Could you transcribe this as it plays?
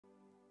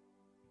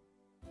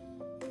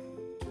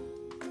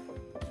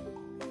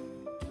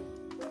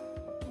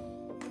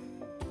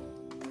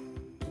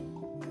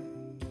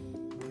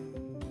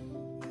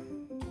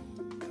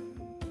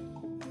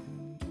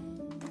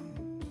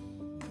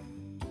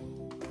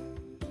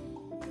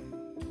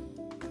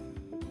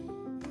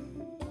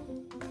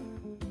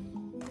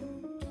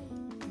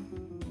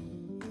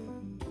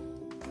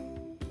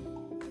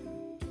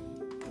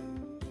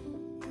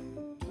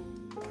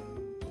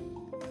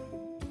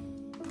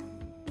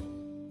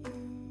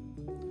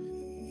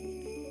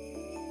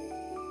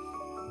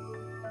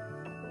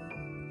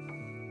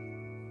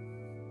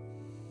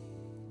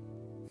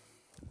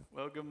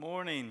Well, good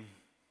morning.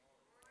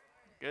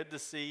 Good to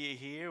see you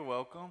here.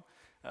 Welcome.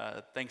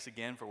 Thanks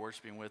again for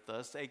worshiping with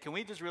us. Hey, can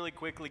we just really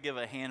quickly give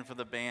a hand for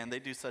the band? They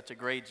do such a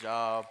great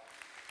job.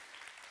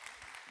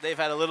 They've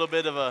had a little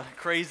bit of a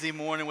crazy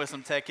morning with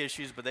some tech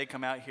issues, but they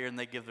come out here and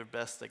they give their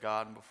best to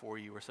God and before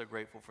you. We're so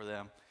grateful for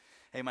them.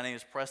 Hey, my name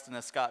is Preston.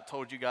 As Scott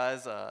told you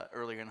guys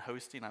earlier in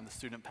hosting, I'm the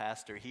student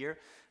pastor here.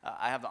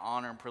 I have the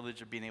honor and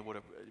privilege of being able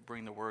to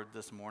bring the word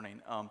this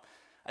morning.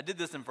 I did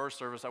this in first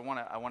service. I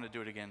want to do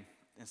it again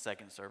in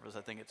second service.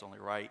 I think it's only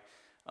right.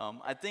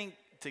 I think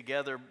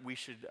together we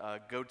should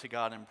go to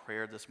God in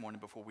prayer this morning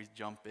before we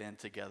jump in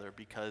together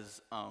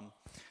because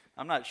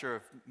I'm not sure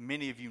if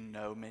many of you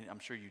know, I'm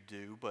sure you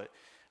do, but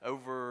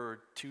over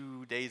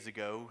 2 days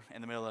ago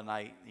in the middle of the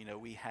night,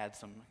 we had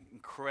some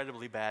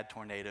incredibly bad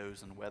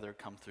tornadoes and weather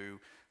come through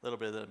a little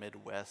bit of the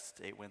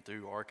Midwest. It went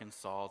through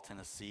Arkansas,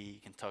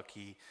 Tennessee,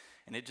 Kentucky,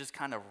 and it just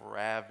kind of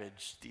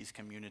ravaged these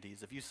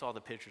communities. If you saw the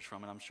pictures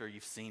from it, I'm sure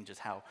you've seen just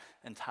how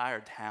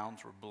entire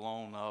towns were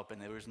blown up and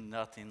there was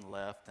nothing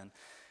left. And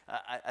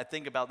I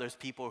think about those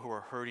people who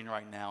are hurting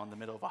right now in the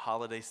middle of a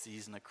holiday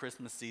season, a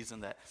Christmas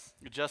season that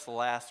just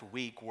last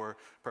week were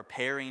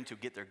preparing to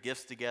get their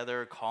gifts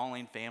together,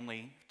 calling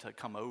family to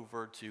come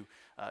over to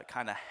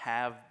kind of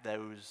have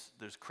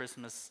those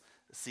Christmas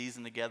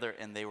season together,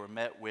 and they were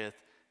met with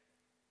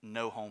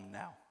no home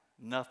now.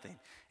 Nothing.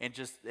 And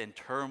just in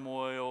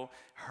turmoil,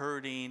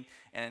 hurting.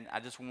 And I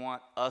just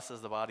want us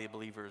as the body of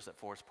believers at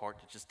Forest Park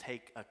to just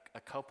take a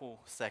couple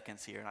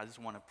seconds here. And I just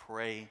want to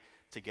pray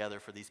together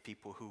for these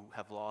people who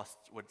have lost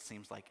what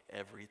seems like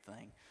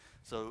everything.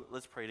 So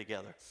let's pray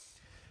together.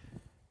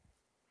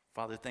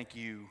 Father, thank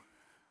you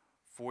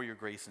for your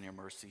grace and your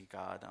mercy,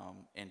 God,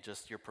 and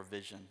just your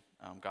provision.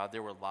 God,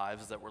 there were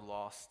lives that were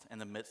lost in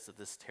the midst of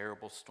this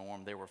terrible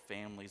storm. There were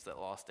families that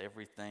lost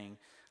everything,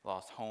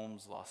 lost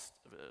homes, lost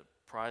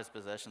prized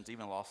possessions,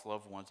 even lost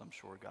loved ones, I'm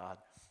sure, God.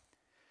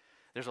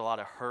 There's a lot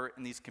of hurt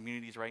in these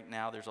communities right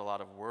now. There's a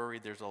lot of worry.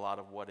 There's a lot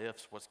of what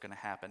ifs, what's going to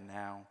happen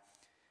now.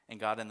 And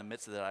God, in the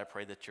midst of that, I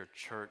pray that your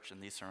church and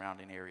these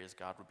surrounding areas,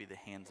 God, would be the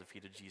hands and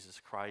feet of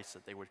Jesus Christ,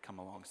 that they would come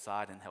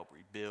alongside and help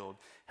rebuild,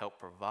 help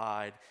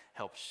provide,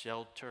 help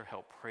shelter,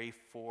 help pray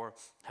for,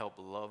 help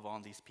love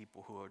on these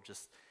people who are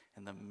just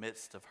in the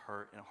midst of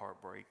hurt and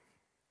heartbreak.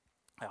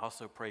 I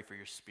also pray for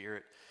your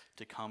Spirit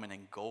to come and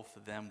engulf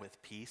them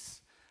with peace,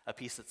 a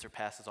peace that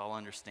surpasses all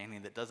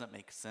understanding, that doesn't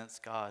make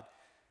sense, God,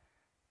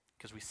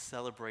 because we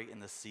celebrate in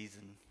this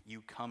season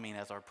you coming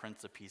as our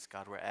Prince of Peace,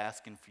 God. We're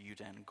asking for you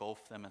to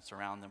engulf them and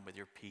surround them with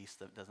your peace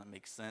that doesn't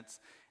make sense,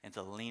 and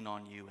to lean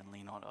on you and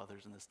lean on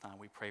others in this time.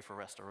 We pray for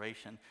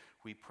restoration.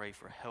 We pray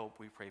for help.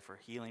 We pray for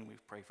healing. We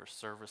pray for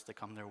service to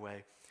come their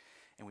way.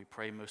 And we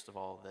pray most of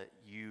all that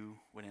you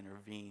would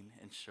intervene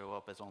and show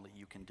up as only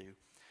you can do.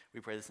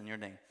 We pray this in your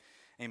name.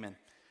 Amen.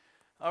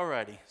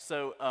 Alrighty,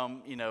 so,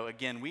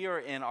 again, we are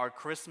in our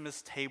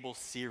Christmas table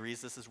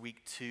series. This is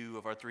week 2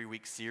 of our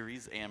 3-week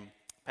series, and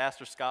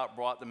Pastor Scott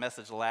brought the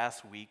message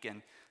last week,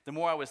 and the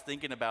more I was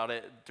thinking about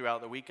it throughout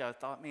the week, I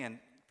thought, man,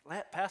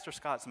 Pastor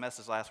Scott's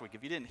message last week,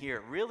 if you didn't hear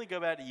it, really go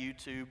back to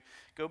YouTube,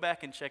 go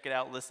back and check it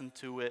out, listen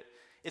to it.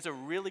 It's a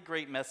really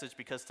great message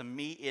because to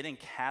me, it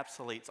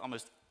encapsulates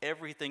almost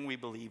everything we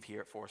believe here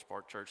at Forest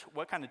Park Church.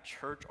 What kind of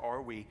church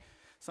are we?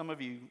 Some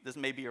of you, this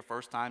may be your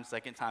first time,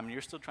 second time, and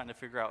you're still trying to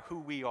figure out who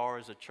we are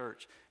as a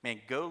church.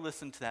 Man, go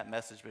listen to that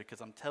message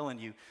because I'm telling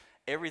you,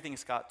 everything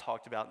Scott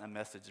talked about in the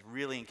message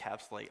really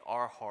encapsulate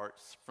our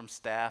hearts from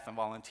staff and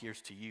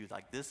volunteers to you.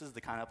 Like, this is the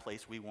kind of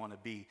place we want to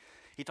be.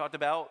 He talked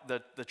about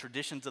the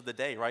traditions of the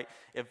day, right?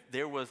 If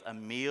there was a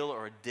meal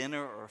or a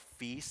dinner or a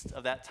feast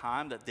of that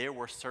time, that there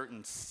were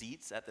certain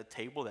seats at the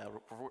table that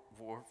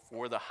were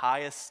for the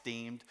highest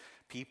esteemed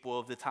people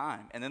of the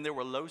time. And then there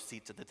were low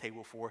seats at the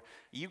table for,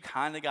 you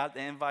kind of got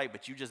the invite,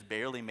 but you just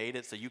barely made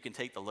it, so you can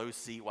take the low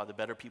seat while the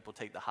better people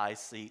take the high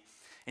seat.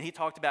 And he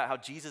talked about how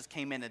Jesus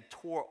came in and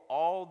tore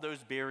all those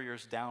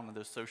barriers down and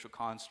those social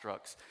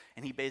constructs.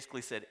 And he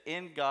basically said,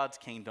 in God's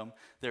kingdom,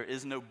 there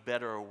is no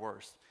better or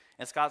worse.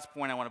 And Scott's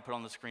point I want to put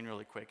on the screen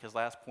really quick, his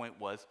last point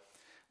was,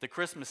 the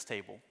Christmas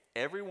table,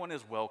 everyone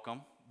is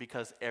welcome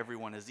because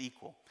everyone is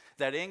equal.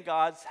 That in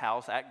God's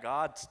house, at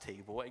God's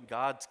table, at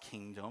God's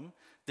kingdom,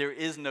 there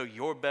is no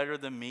you're better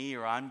than me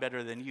or I'm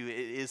better than you. It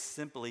is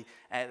simply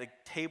at the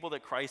table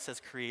that Christ has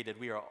created,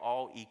 we are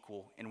all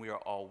equal and we are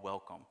all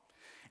welcome.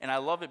 And I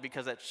love it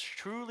because that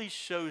truly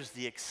shows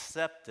the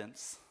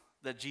acceptance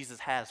that Jesus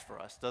has for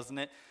us, doesn't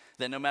it?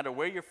 That no matter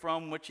where you're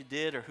from, what you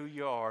did, or who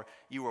you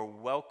are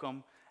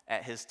welcome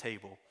at his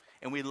table.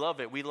 And we love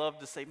it. We love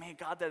to say, man,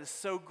 God, that is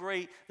so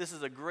great. This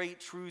is a great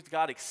truth.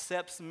 God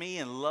accepts me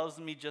and loves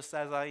me just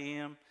as I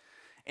am.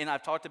 And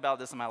I've talked about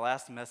this in my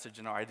last message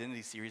in our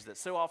identity series, that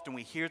so often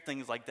we hear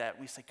things like that.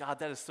 We say, God,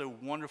 that is so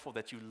wonderful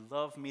that you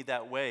love me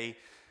that way.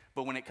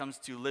 But when it comes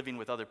to living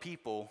with other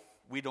people,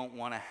 we don't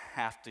want to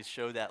have to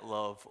show that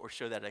love or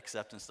show that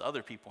acceptance to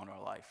other people in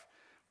our life.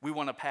 We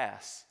want to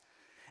pass.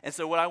 And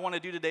so what I want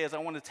to do today is I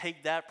want to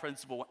take that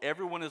principle,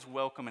 everyone is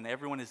welcome and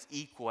everyone is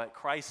equal at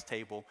Christ's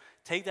table,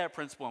 take that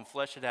principle and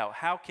flesh it out.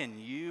 How can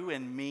you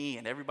and me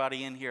and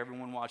everybody in here,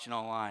 everyone watching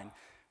online,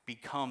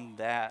 become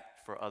that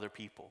for other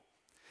people.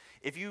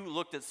 If you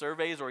looked at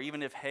surveys, or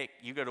even if, heck,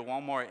 you go to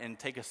Walmart and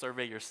take a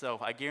survey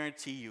yourself, I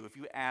guarantee you, if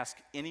you ask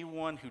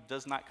anyone who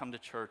does not come to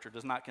church or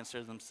does not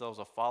consider themselves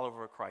a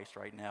follower of Christ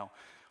right now,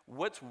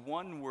 what's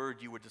one word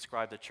you would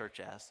describe the church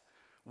as?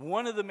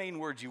 One of the main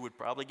words you would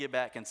probably get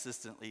back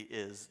consistently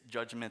is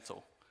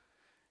judgmental.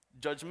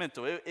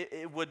 Judgmental.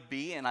 It would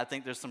be, and I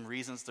think there's some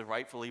reasons to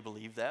rightfully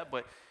believe that,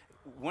 but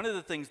one of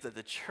the things that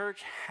the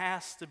church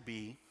has to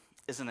be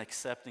is an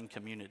accepting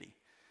community.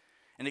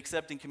 An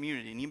accepting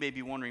community. And you may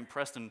be wondering,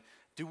 Preston,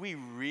 do we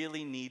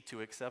really need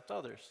to accept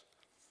others?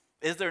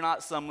 Is there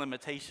not some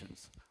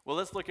limitations? Well,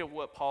 let's look at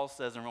what Paul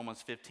says in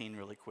Romans 15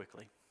 really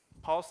quickly.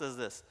 Paul says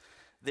this,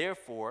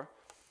 therefore,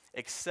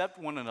 accept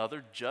one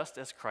another just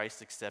as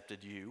Christ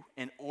accepted you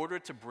in order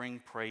to bring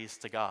praise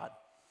to God.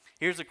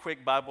 Here's a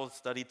quick Bible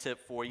study tip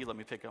for you. Let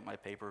me pick up my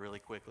paper really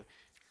quickly.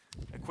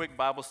 A quick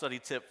Bible study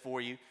tip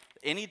for you.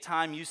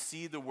 Anytime you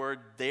see the word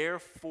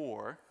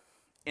therefore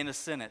in a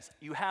sentence,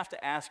 you have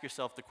to ask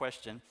yourself the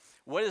question,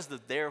 what is the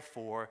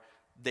therefore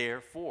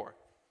there for?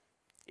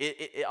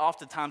 It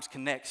oftentimes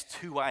connects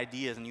two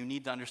ideas, and you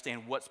need to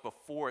understand what's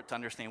before it to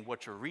understand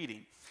what you're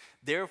reading.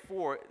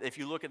 Therefore, if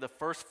you look at the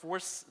first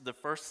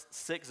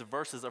 6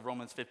 verses of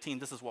Romans 15,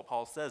 this is what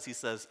Paul says. He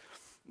says,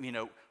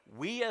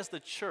 we as the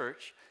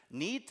church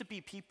need to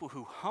be people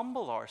who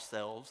humble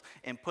ourselves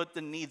and put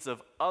the needs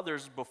of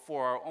others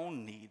before our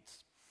own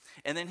needs.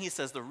 And then he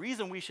says the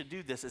reason we should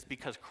do this is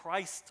because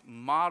Christ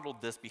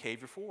modeled this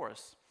behavior for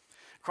us.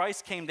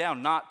 Christ came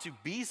down not to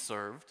be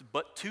served,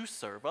 but to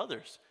serve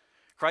others.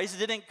 Christ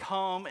didn't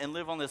come and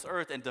live on this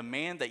earth and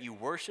demand that you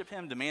worship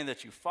him, demand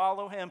that you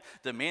follow him,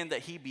 demand that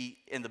he be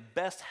in the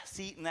best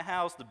seat in the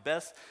house, the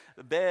best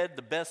bed,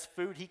 the best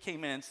food. He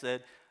came in and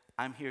said,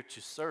 I'm here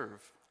to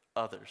serve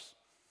others.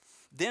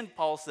 Then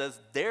Paul says,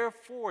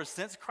 therefore,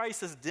 since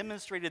Christ has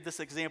demonstrated this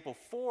example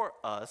for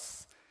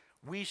us,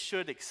 we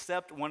should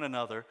accept one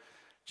another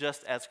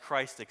just as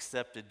Christ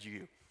accepted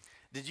you.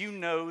 Did you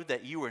know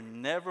that you are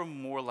never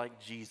more like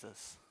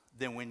Jesus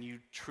than when you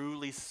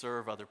truly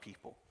serve other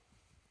people?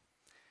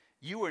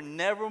 You are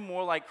never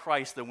more like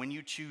Christ than when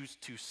you choose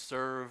to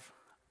serve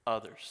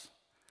others.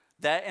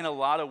 That, in a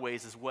lot of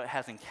ways, is what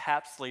has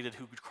encapsulated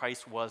who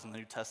Christ was in the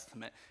New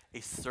Testament,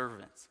 a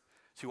servant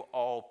to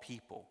all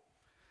people.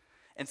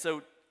 And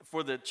so,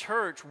 for the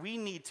church, we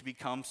need to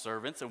become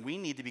servants, and we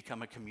need to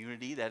become a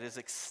community that is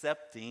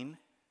accepting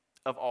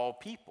of all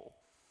people.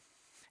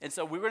 And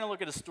so we're going to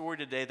look at a story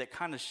today that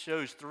kind of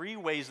shows 3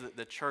 ways that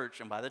the church,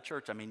 and by the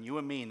church I mean you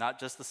and me, not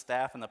just the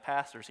staff and the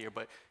pastors here,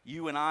 but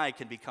you and I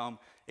can become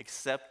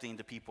accepting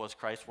to people as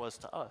Christ was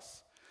to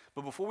us.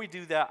 But before we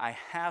do that, I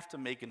have to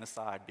make an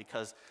aside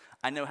because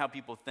I know how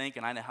people think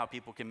and I know how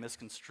people can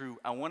misconstrue.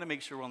 I want to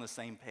make sure we're on the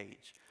same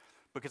page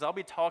because I'll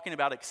be talking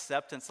about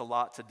acceptance a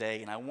lot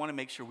today, and I want to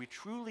make sure we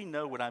truly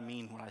know what I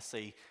mean when I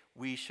say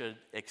we should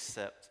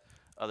accept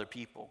other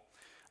people.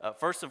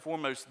 First and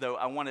foremost, though,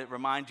 I want to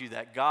remind you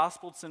that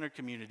gospel-centered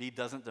community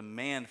doesn't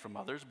demand from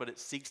others, but it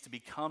seeks to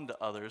become to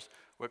others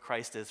what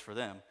Christ is for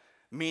them.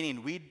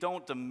 Meaning, we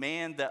don't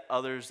demand that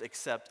others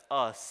accept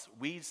us.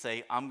 We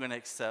say, I'm going to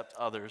accept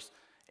others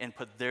and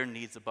put their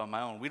needs above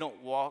my own. We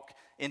don't walk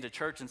into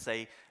church and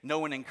say, no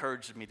one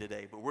encouraged me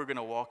today, but we're going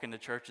to walk into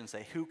church and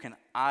say, who can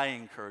I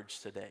encourage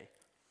today?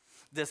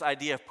 This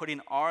idea of putting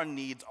our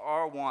needs,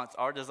 our wants,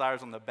 our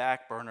desires on the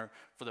back burner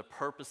for the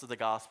purpose of the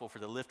gospel, for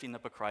the lifting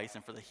up of Christ,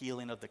 and for the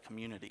healing of the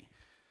community.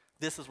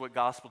 This is what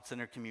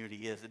gospel-centered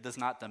community is. It does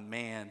not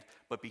demand,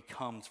 but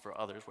becomes for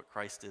others what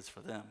Christ is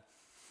for them.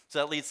 So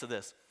that leads to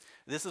this.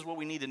 This is what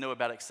we need to know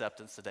about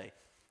acceptance today.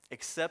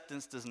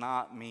 Acceptance does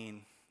not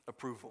mean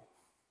approval,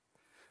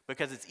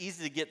 because it's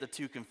easy to get the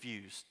two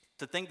confused.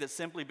 To think that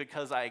simply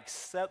because I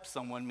accept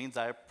someone means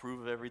I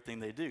approve of everything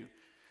they do.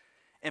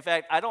 In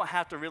fact, I don't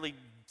have to really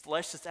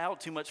flesh this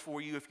out too much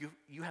for you if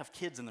you have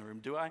kids in the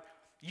room, do I?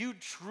 You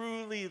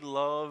truly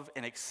love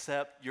and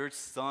accept your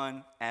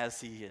son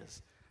as he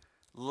is.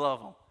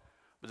 Love him.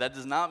 But that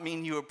does not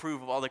mean you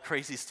approve of all the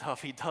crazy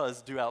stuff he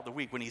does throughout the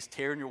week. When he's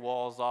tearing your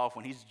walls off,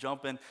 when he's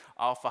jumping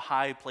off of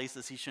high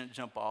places he shouldn't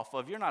jump off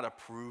of, you're not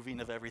approving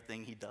of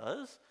everything he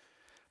does.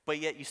 But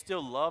yet you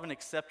still love and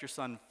accept your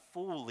son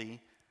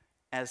fully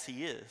as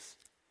he is.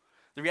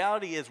 The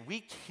reality is we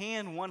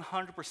can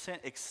 100%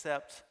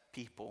 accept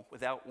people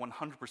without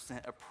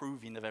 100%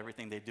 approving of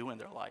everything they do in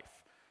their life.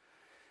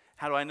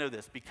 How do I know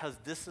this? Because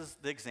this is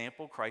the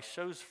example Christ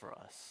shows for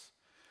us.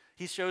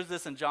 He shows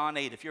this in John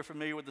 8. If you're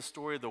familiar with the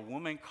story of the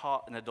woman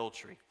caught in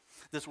adultery.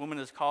 This woman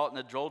is caught in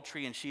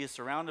adultery and she is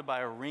surrounded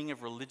by a ring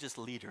of religious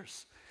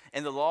leaders.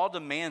 And the law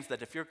demands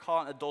that if you're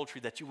caught in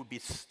adultery that you would be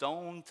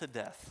stoned to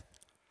death.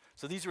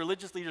 So these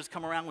religious leaders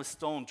come around with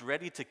stones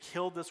ready to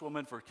kill this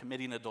woman for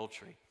committing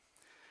adultery.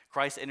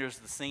 Christ enters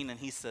the scene and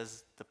he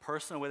says, the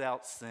person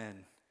without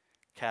sin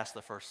cast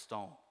the first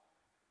stone.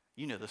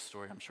 You know this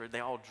story, I'm sure. They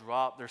all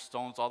drop their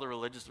stones. All the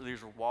religious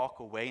leaders walk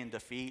away in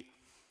defeat.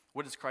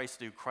 What does Christ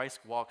do? Christ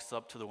walks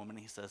up to the woman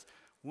and he says,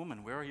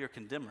 woman, where are your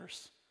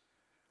condemners?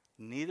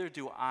 Neither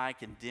do I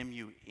condemn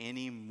you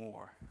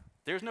anymore.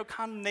 There's no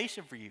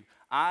condemnation for you.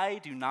 I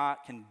do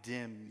not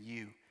condemn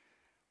you.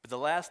 But the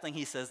last thing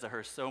he says to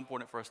her is so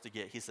important for us to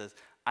get. He says,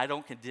 I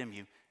don't condemn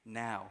you.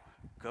 Now,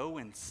 go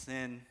and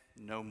sin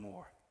no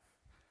more.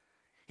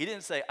 He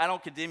didn't say, I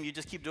don't condemn you.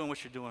 Just keep doing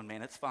what you're doing,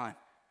 man. It's fine.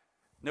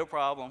 No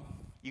problem.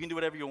 You can do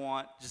whatever you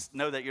want. Just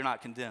know that you're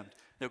not condemned.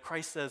 No,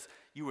 Christ says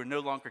you are no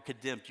longer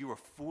condemned. You are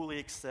fully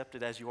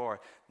accepted as you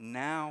are.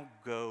 Now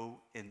go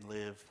and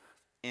live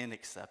in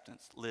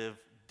acceptance. Live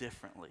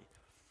differently.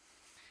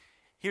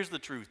 Here's the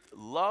truth.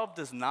 Love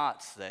does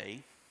not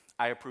say,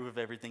 I approve of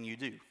everything you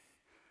do.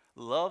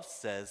 Love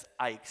says,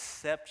 I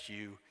accept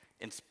you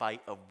in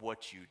spite of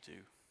what you do.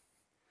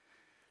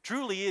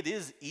 Truly, it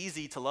is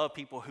easy to love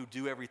people who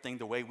do everything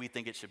the way we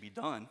think it should be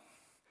done.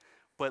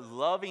 But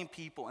loving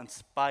people in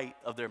spite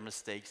of their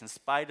mistakes, in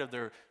spite of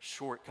their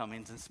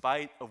shortcomings, in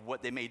spite of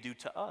what they may do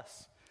to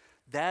us,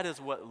 that is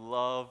what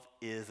love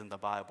is in the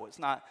Bible. It's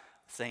not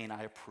saying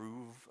I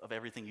approve of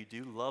everything you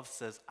do. Love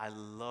says I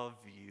love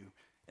you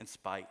in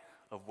spite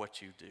of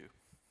what you do.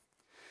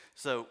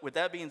 So with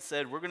that being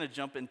said, we're going to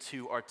jump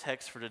into our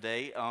text for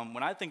today.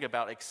 When I think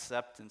about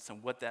acceptance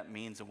and what that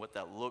means and what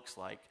that looks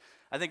like,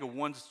 I think of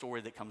one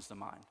story that comes to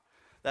mind.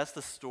 That's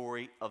the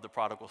story of the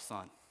prodigal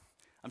son.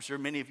 I'm sure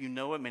many of you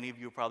know it. Many of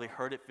you have probably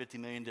heard it 50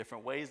 million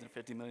different ways and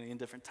 50 million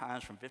different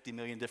times from 50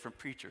 million different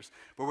preachers.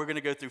 But we're going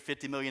to go through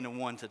 50 million and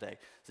one today,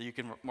 so you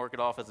can mark it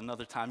off as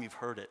another time you've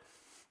heard it.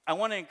 I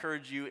want to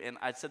encourage you, and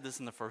I said this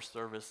in the first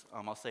service,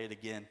 I'll say it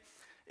again.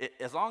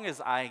 As long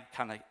as I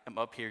kind of am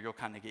up here, you'll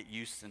kind of get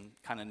used and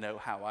kind of know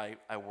how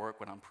I work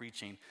when I'm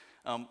preaching.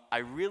 I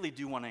really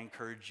do want to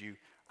encourage you.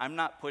 I'm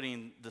not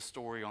putting the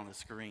story on the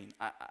screen.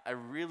 I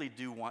really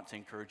do want to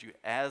encourage you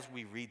as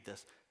we read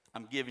this.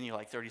 I'm giving you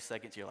like 30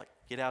 seconds. You're like,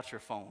 get out your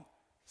phone.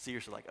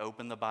 Seriously, like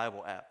open the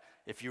Bible app.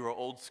 If you're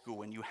old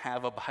school and you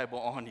have a Bible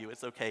on you,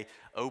 it's okay.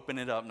 Open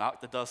it up,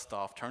 knock the dust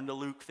off, turn to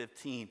Luke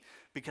 15.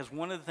 Because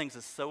one of the things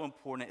that's so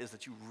important is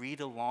that you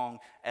read along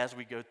as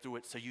we go through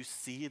it so you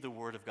see the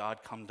Word of God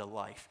come to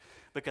life.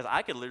 Because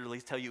I could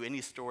literally tell you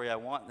any story I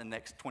want in the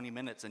next 20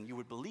 minutes and you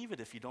would believe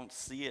it if you don't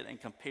see it and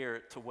compare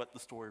it to what the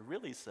story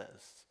really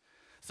says.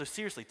 So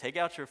seriously, take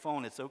out your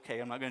phone. It's okay.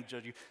 I'm not going to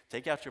judge you.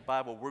 Take out your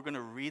Bible. We're going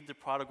to read the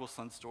prodigal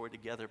son story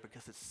together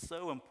because it's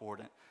so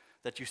important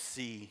that you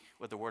see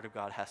what the Word of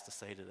God has to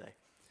say today.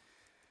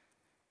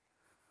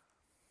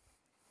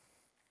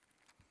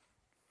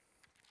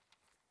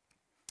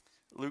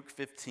 Luke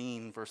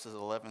 15, verses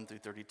 11 through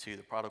 32,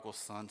 the prodigal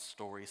son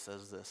story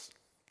says this.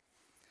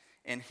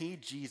 And he,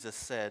 Jesus,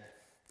 said,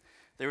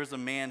 there was a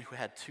man who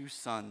had 2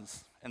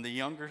 sons, and the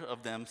younger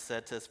of them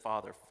said to his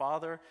father,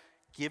 Father,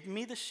 give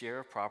me the share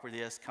of property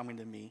that is coming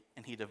to me.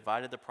 And he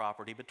divided the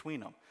property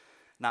between them.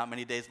 Not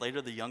many days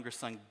later, the younger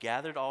son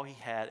gathered all he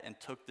had and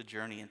took the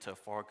journey into a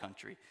far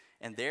country.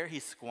 And there he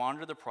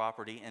squandered the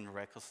property in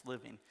reckless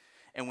living.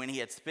 And when he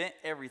had spent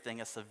everything,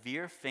 a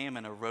severe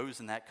famine arose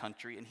in that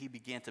country, and he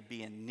began to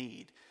be in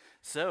need.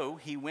 So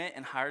he went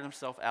and hired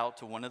himself out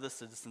to one of the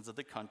citizens of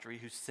the country,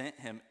 who sent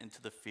him into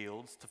the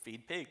fields to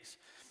feed pigs.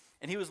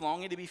 And he was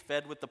longing to be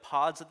fed with the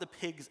pods that the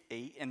pigs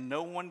ate, and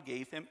no one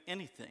gave him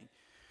anything.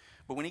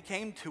 But when he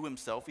came to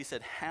himself, he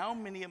said, how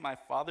many of my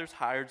father's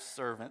hired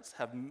servants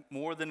have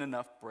more than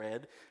enough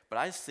bread, but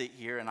I sit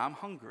here and I'm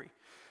hungry?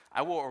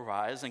 I will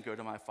arise and go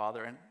to my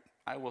father, and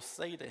I will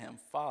say to him,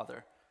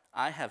 Father,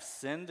 I have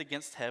sinned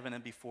against heaven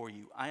and before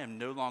you. I am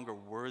no longer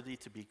worthy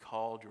to be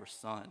called your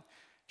son.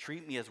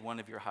 Treat me as one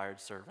of your hired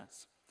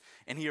servants.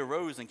 And he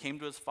arose and came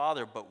to his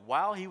father, but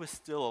while he was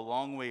still a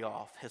long way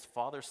off, his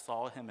father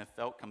saw him and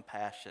felt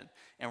compassion,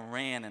 and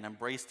ran and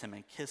embraced him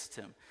and kissed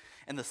him.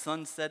 And the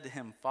son said to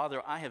him,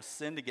 Father, I have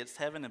sinned against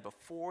heaven and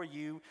before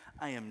you.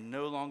 I am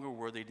no longer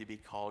worthy to be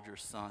called your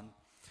son.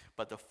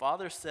 But the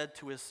father said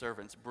to his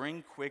servants,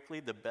 bring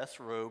quickly the best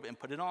robe and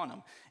put it on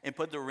him, and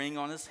put the ring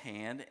on his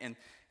hand,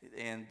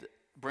 and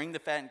bring the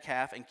fattened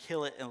calf and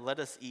kill it, and let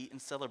us eat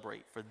and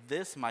celebrate. For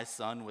this my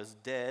son was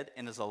dead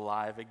and is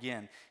alive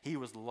again. He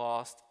was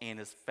lost and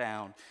is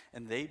found.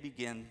 And they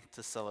began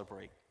to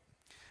celebrate.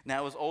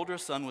 Now his older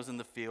son was in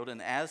the field,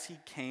 and as he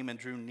came and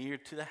drew near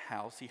to the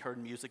house, he heard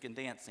music and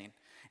dancing.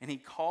 And he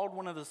called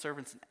one of the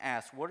servants and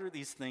asked, what are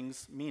these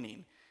things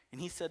meaning?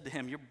 And he said to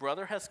him, your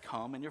brother has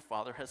come, and your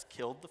father has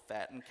killed the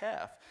fattened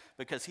calf,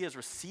 because he has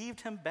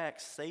received him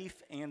back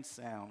safe and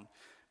sound.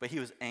 But he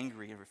was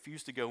angry and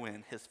refused to go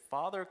in. His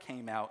father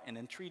came out and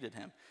entreated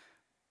him.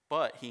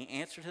 But he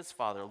answered his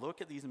father,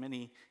 look, at these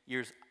many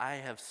years I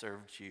have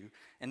served you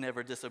and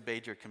never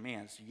disobeyed your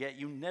commands. Yet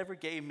you never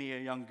gave me a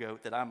young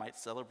goat that I might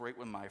celebrate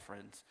with my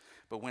friends.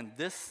 But when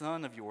this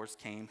son of yours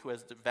came, who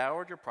has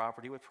devoured your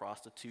property with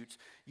prostitutes,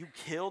 you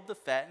killed the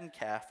fattened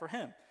calf for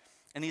him.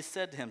 And he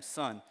said to him,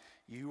 son,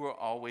 you are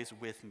always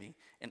with me,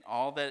 and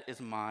all that is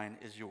mine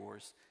is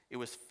yours. It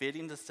was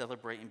fitting to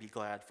celebrate and be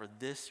glad, for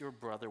this your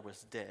brother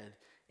was dead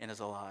and is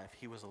alive.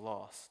 He was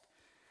lost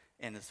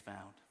and is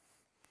found.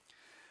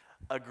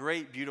 A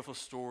great, beautiful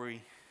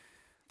story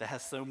that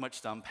has so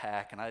much to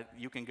unpack, and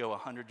you can go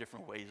 100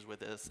 different ways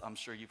with this. I'm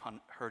sure you've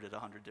heard it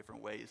 100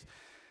 different ways.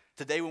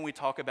 Today, when we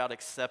talk about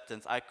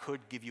acceptance, I could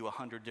give you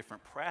 100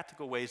 different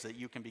practical ways that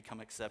you can become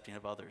accepting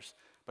of others,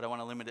 but I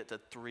want to limit it to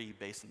 3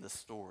 based on this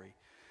story.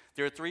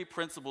 There are 3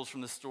 principles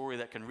from the story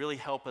that can really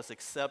help us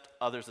accept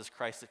others as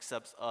Christ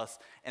accepts us,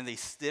 and they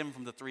stem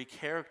from the 3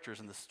 characters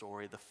in the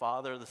story, the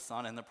Father, the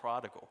Son, and the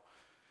prodigal.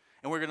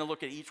 And we're going to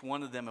look at each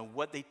one of them and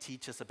what they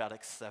teach us about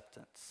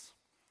acceptance.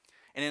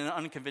 And in an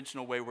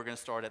unconventional way, we're going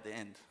to start at the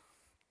end.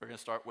 We're going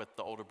to start with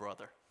the older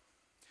brother.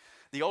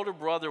 The older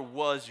brother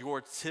was your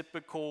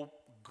typical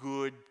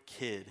good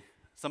kid.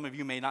 Some of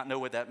you may not know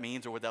what that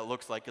means or what that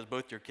looks like because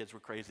both your kids were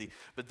crazy.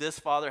 But this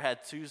father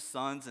had 2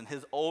 sons, and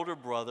his older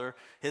brother,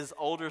 his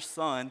older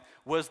son,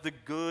 was the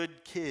good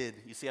kid.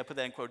 You see, I put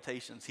that in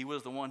quotations. He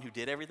was the one who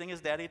did everything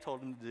his daddy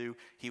told him to do.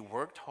 He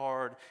worked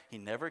hard. He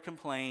never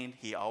complained.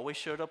 He always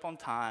showed up on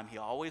time. He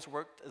always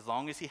worked as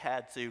long as he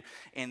had to.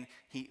 And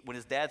when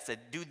his dad said,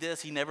 do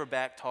this, he never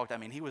back-talked. I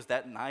mean, he was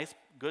that nice,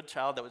 good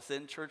child that would sit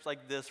in church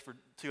like this for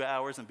 2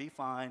 hours and be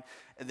fine.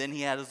 And then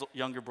he had his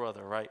younger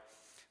brother, right?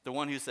 The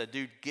one who said,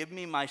 dude, give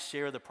me my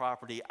share of the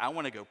property. I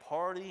want to go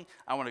party.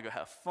 I want to go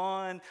have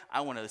fun.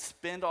 I want to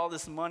spend all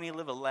this money,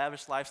 live a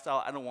lavish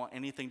lifestyle. I don't want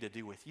anything to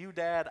do with you,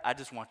 Dad. I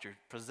just want your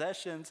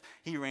possessions.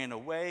 He ran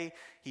away.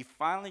 He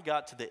finally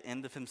got to the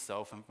end of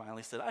himself and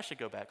finally said, I should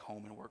go back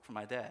home and work for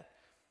my dad.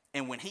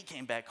 And when he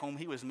came back home,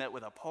 he was met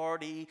with a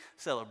party,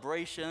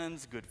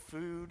 celebrations, good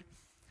food.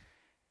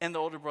 And the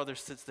older brother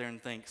sits there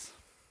and thinks,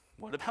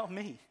 what about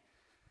me?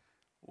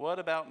 What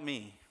about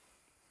me?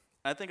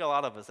 I think a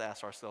lot of us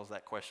ask ourselves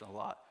that question a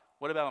lot.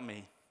 What about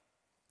me?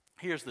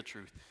 Here's the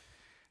truth.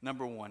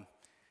 Number 1,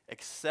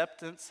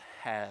 acceptance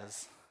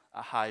has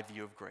a high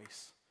view of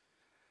grace.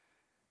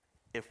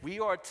 If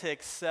we are to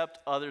accept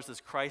others as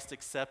Christ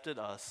accepted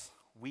us,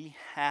 we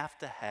have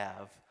to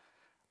have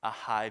a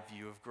high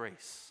view of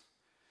grace.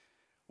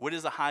 What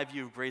does a high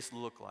view of grace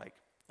look like?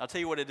 I'll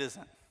tell you what it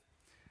isn't.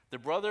 The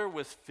brother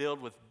was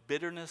filled with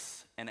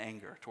bitterness and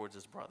anger towards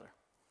his brother,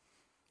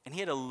 and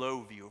he had a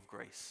low view of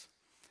grace.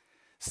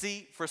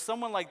 See, for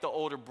someone like the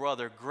older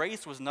brother,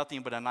 grace was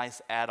nothing but a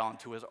nice add-on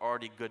to his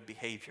already good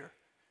behavior.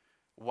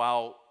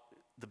 While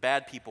the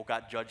bad people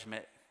got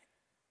judgment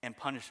and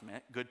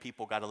punishment, good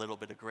people got a little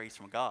bit of grace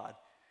from God.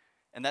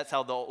 And that's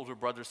how the older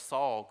brother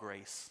saw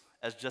grace,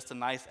 as just a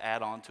nice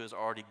add-on to his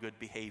already good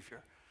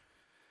behavior.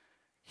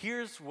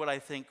 Here's what I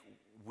think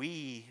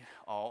we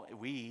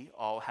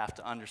all have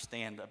to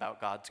understand about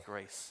God's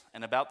grace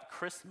and about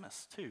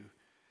Christmas too.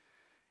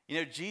 You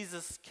know,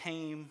 Jesus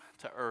came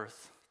to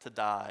earth to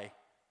die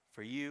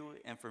for you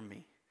and for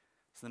me.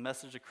 It's the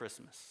message of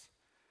Christmas.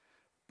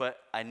 But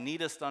I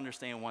need us to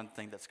understand one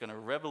thing that's going to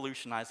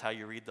revolutionize how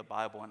you read the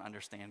Bible and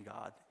understand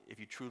God,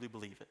 if you truly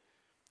believe it.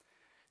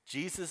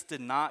 Jesus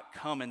did not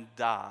come and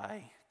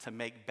die to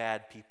make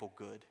bad people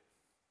good.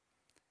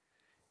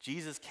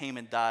 Jesus came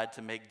and died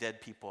to make dead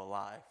people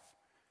alive.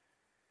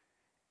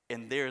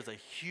 And there's a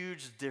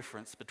huge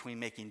difference between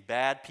making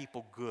bad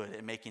people good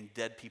and making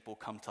dead people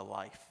come to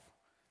life.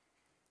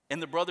 In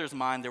the brother's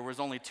mind, there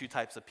was only 2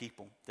 types of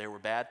people. There were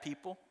bad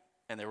people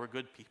and there were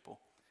good people.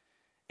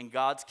 In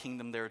God's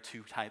kingdom, there are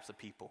 2 types of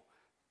people.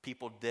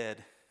 People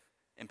dead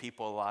and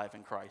people alive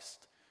in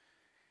Christ.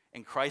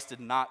 And Christ did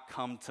not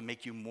come to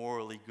make you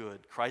morally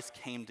good. Christ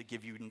came to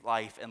give you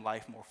life, and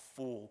life more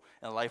full,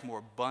 and life more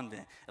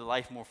abundant, and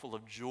life more full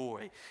of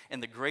joy.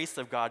 And the grace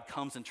of God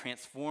comes and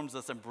transforms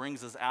us and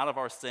brings us out of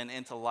our sin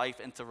into life,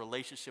 into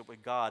relationship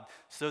with God,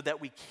 so that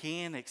we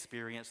can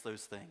experience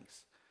those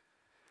things.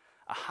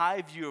 A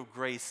high view of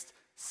grace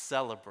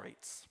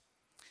celebrates.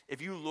 If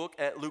you look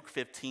at Luke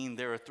 15,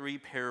 there are 3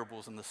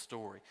 parables in the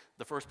story.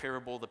 The first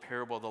parable, the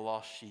parable of the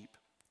lost sheep.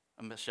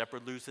 A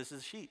shepherd loses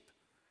his sheep.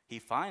 He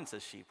finds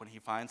his sheep. When he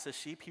finds his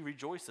sheep, he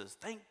rejoices.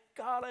 Thank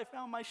God I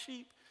found my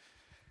sheep.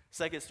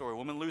 Second story, a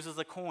woman loses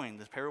a coin,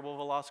 the parable of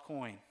a lost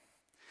coin.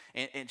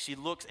 And she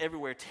looks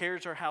everywhere,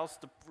 tears her house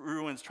to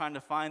ruins, trying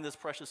to find this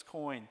precious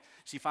coin.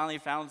 She finally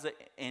finds it,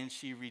 and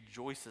she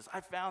rejoices. I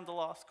found the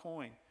lost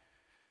coin.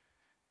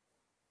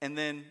 And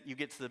then you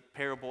get to the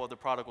parable of the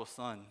prodigal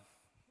son,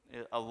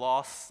 a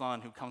lost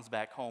son who comes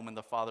back home, and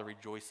the father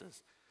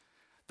rejoices.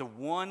 The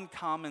one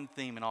common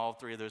theme in all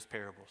 3 of those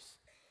parables: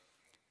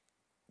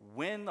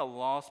 when a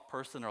lost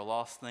person or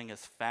lost thing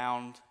is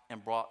found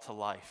and brought to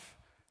life,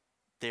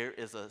 there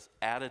is an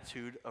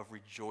attitude of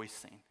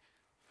rejoicing.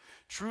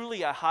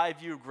 Truly, a high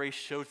view of grace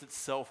shows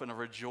itself in a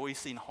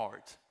rejoicing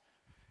heart.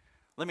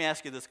 Let me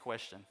ask you this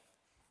question.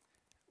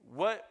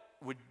 What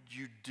would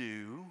you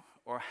do,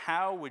 or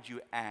how would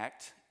you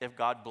act if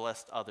God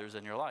blessed others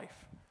in your life?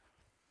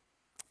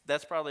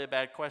 That's probably a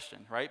bad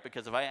question, right?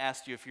 Because if I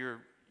asked you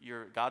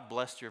if God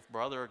blessed your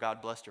brother, or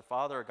God blessed your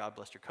father, or God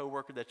blessed your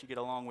coworker that you get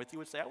along with, you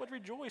would say, I would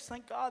rejoice.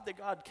 Thank God that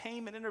God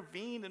came and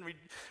intervened, and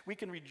we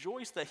can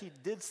rejoice that he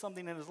did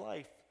something in his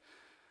life.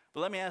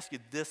 But let me ask you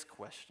this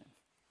question.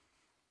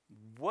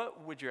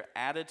 What would your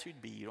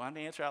attitude be? You don't have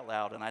to answer out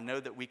loud, and I know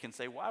that we can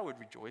say, well, I would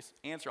rejoice.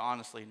 Answer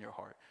honestly in your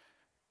heart.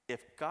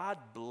 If God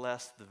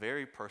blessed the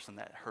very person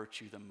that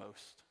hurt you the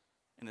most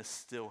and is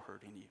still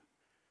hurting you,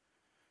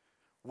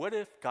 what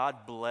if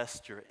God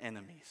blessed your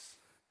enemies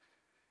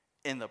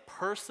And the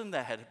person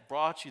that had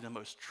brought you the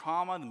most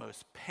trauma, the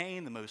most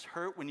pain, the most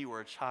hurt when you were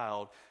a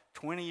child,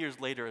 20 years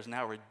later is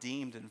now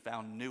redeemed and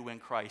found new in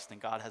Christ,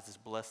 and God has his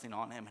blessing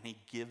on him, and he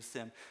gives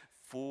him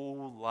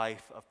full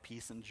life of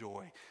peace and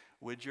joy.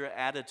 Would your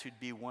attitude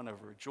be one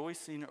of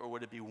rejoicing, or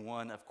would it be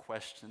one of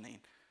questioning?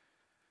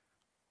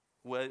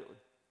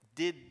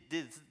 Did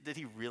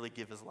he really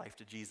give his life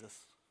to Jesus?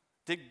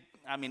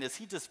 Is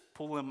he just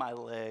pulling my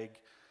leg?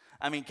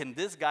 Can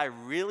this guy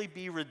really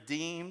be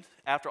redeemed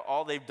after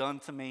all they've done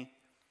to me?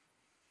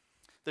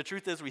 The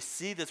truth is, we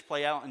see this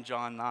play out in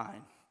John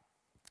 9.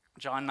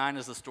 John 9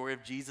 is the story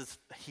of Jesus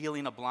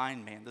healing a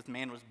blind man. This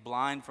man was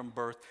blind from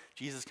birth.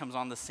 Jesus comes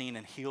on the scene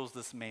and heals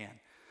this man.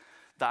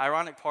 The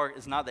ironic part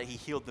is not that he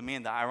healed the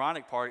man. The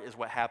ironic part is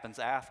what happens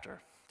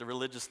after. The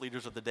religious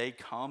leaders of the day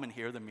come and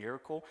hear the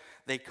miracle.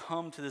 They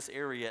come to this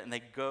area and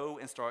they go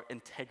and start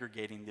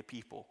interrogating the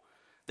people.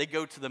 They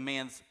go to the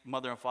man's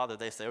mother and father.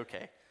 They say,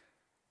 okay,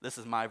 this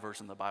is my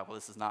version of the Bible.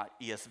 This is not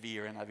ESV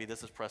or NIV.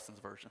 This is Preston's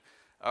version.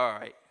 All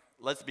right,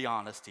 let's be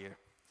honest here.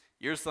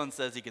 Your son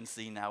says he can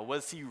see now.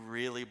 Was he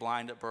really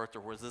blind at birth,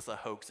 or was this a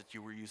hoax that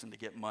you were using to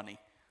get money?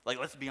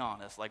 Let's be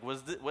honest.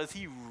 Was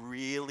he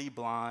really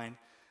blind?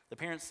 The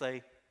parents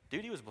say,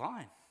 dude, he was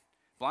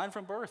blind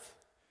from birth.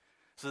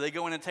 So they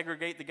go and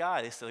interrogate the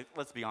guy. They say,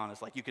 let's be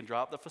honest. You can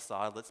drop the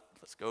facade.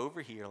 Let's go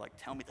over here.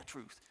 Tell me the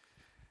truth.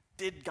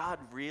 Did God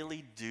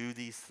really do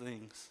these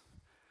things?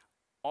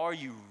 Are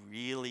you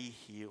really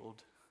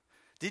healed?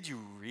 Did you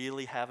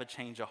really have a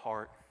change of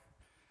heart?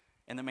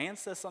 And the man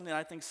says something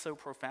I think so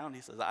profound.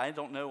 He says, I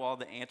don't know all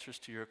the answers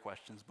to your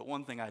questions, but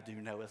one thing I do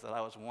know is that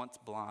I was once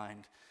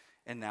blind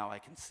and now I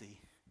can see.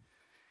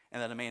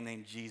 And that a man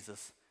named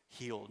Jesus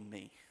healed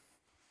me.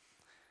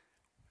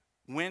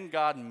 When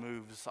God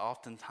moves,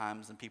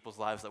 oftentimes in people's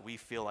lives that we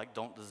feel like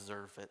don't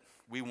deserve it,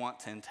 we want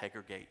to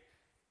interrogate.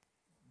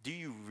 Did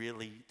you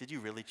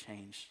really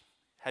change?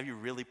 Have you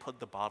really put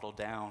the bottle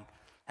down?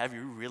 Have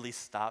you really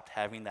stopped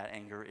having that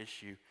anger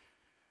issue?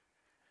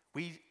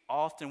 We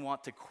often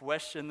want to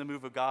question the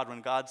move of God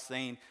when God's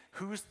saying,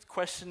 who's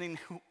questioning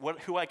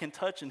who I can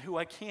touch and who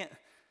I can't?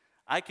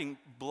 I can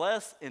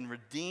bless and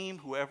redeem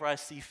whoever I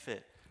see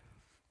fit.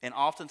 And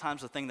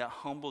oftentimes the thing that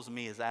humbles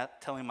me is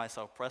telling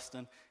myself,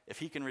 Preston, if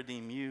he can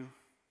redeem you,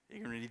 he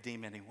can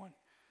redeem anyone.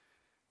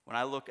 When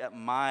I look at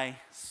my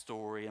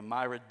story and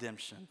my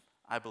redemption,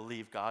 I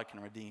believe God can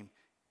redeem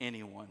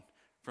anyone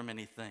from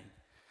anything.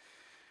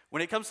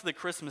 When it comes to the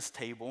Christmas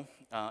table,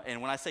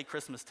 and when I say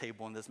Christmas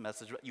table in this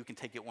message, you can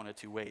take it one of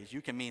two ways.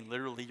 You can mean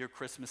literally your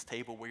Christmas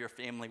table where your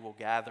family will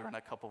gather in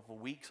a couple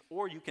of weeks,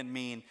 or you can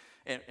mean,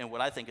 and what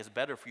I think is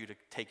better for you to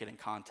take it in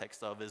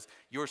context of, is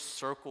your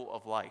circle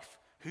of life.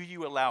 Who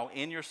you allow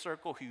in your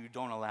circle, who you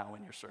don't allow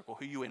in your circle,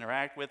 who you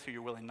interact with, who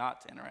you're willing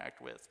not to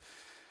interact with.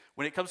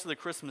 When it comes to the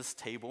Christmas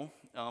table,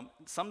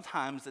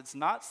 sometimes it's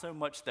not so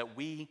much that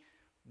we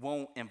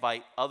won't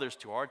invite others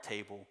to our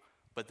table,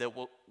 but that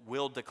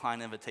we'll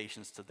decline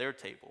invitations to their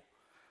table.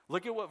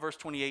 Look at what verse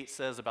 28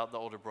 says about the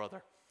older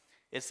brother.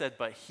 It said,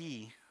 but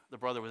he, the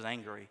brother, was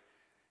angry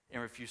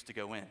and refused to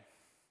go in.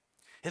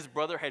 His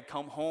brother had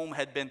come home,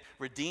 had been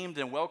redeemed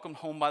and welcomed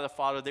home by the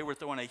father. They were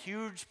throwing a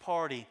huge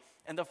party,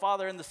 and the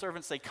father and the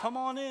servants say, come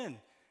on in.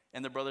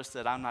 And the brother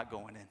said, I'm not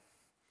going in.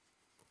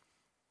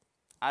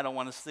 I don't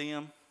want to see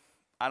him.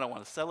 I don't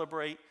want to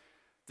celebrate.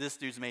 This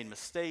dude's made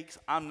mistakes.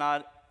 I'm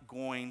not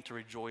going to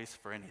rejoice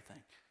for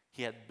anything.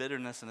 He had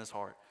bitterness in his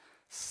heart.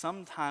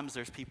 Sometimes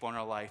there's people in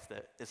our life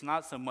that it's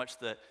not so much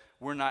that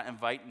we're not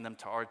inviting them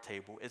to our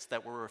table, it's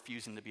that we're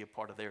refusing to be a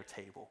part of their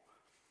table.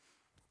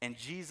 And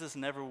Jesus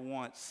never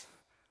once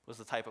was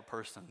the type of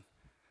person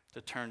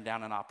to turn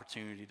down an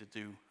opportunity to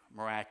do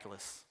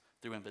miraculous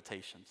through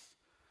invitations.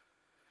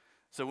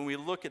 So when we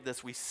look at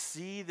this, we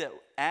see that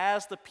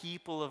as the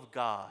people of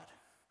God,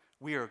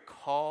 we are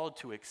called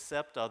to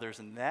accept others,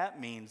 and that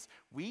means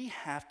we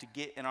have to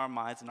get in our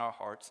minds and our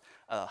hearts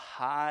a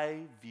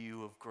high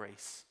view of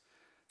grace,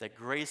 that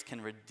grace can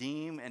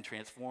redeem and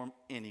transform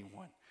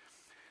anyone.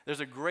 There's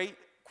a great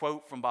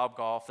quote from Bob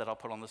Goff that I'll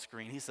put on the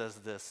screen. He says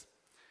this,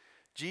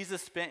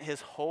 Jesus spent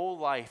his whole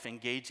life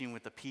engaging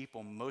with the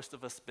people most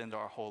of us spend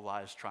our whole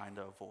lives trying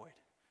to avoid.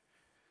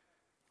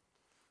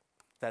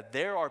 That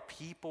there are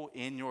people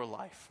in your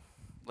life,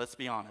 let's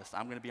be honest,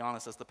 I'm going to be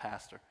honest as the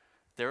pastor.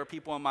 There are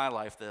people in my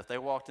life that if they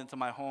walked into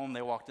my home,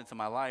 they walked into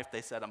my life,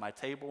 they sat at my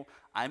table,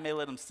 I may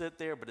let them sit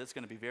there, but it's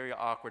going to be very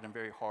awkward and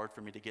very hard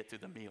for me to get through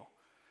the meal.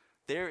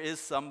 There is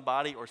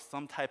somebody or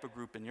some type of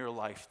group in your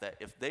life that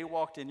if they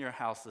walked in your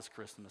house this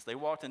Christmas, they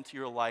walked into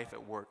your life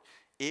at work,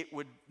 it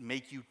would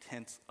make you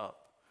tense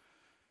up.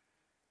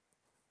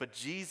 But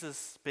Jesus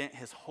spent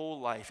his whole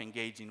life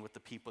engaging with the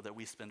people that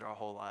we spend our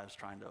whole lives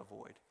trying to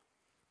avoid.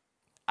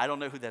 I don't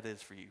know who that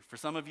is for you. For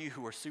some of you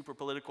who are super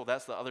political,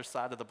 that's the other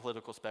side of the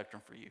political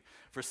spectrum for you.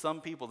 For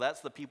some people, that's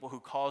the people who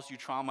caused you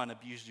trauma and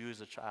abused you as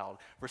a child.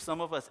 For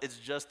some of us, it's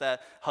just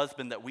that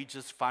husband that we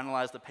just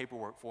finalized the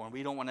paperwork for and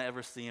we don't want to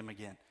ever see him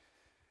again.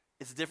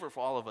 It's different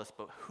for all of us,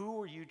 but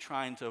who are you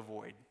trying to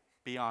avoid?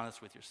 Be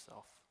honest with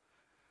yourself.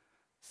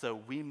 So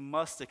we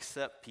must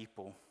accept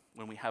people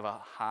when we have a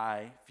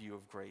high view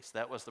of grace.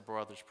 That was the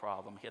brother's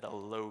problem. He had a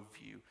low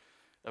view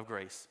of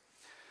grace.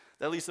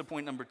 That leads to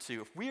point number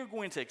 2. If we are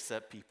going to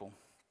accept people,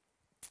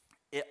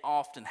 it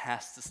often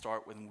has to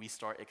start when we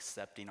start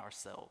accepting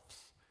ourselves.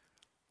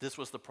 This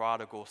was the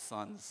prodigal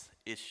son's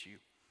issue,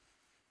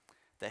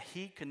 that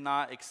he could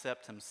not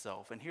accept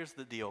himself. And here's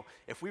the deal.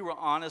 If we were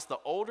honest, the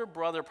older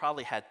brother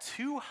probably had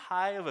too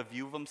high of a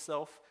view of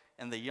himself,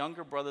 and the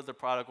younger brother, the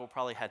prodigal,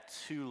 probably had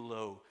too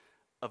low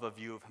of a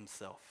view of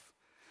himself.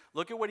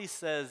 Look at what he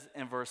says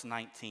in verse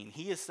 19.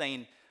 He is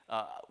saying,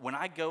 when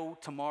I go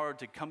tomorrow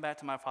to come back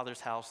to my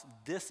father's house,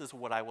 this is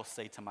what I will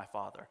say to my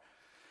father.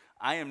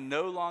 I am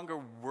no longer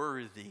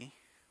worthy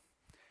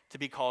to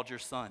be called your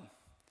son.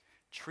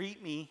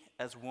 Treat me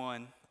as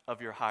one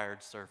of your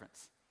hired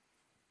servants.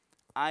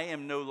 I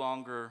am no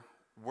longer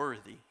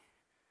worthy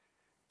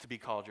to be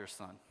called your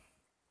son.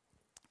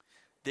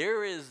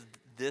 There is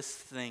this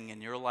thing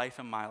in your life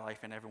and my life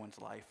and everyone's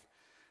life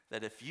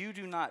that if you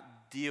do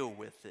not deal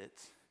with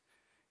it,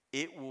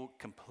 it will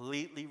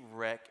completely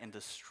wreck and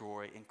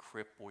destroy and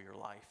cripple your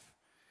life.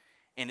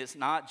 And it's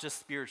not just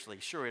spiritually.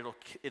 Sure,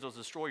 it'll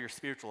destroy your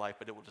spiritual life,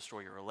 but it will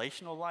destroy your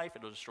relational life.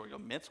 It'll destroy your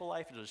mental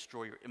life. It'll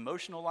destroy your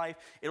emotional life.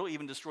 It'll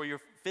even destroy your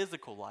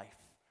physical life.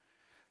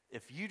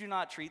 If you do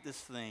not treat this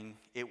thing,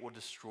 it will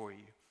destroy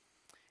you.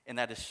 And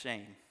that is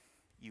shame.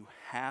 You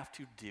have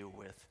to deal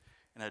with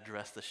and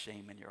address the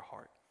shame in your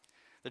heart.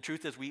 The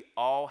truth is we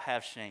all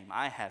have shame.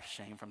 I have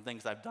shame from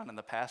things I've done in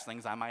the past,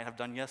 things I might have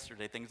done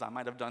yesterday, things I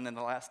might have done in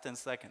the last 10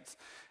 seconds.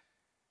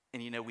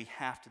 And we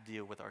have to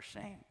deal with our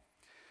shame.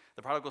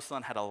 The prodigal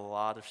son had a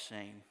lot of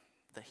shame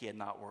that he had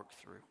not worked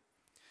through.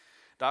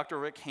 Dr.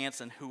 Rick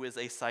Hanson, who is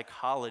a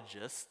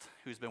psychologist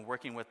who's been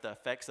working with the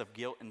effects of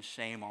guilt and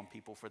shame on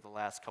people for the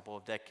last couple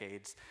of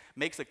decades,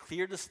 makes a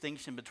clear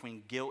distinction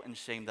between guilt and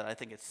shame that I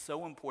think is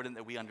so important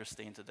that we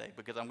understand today,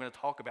 because I'm going to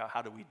talk about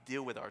how do we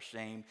deal with our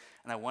shame,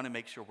 and I want to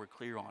make sure we're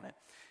clear on it.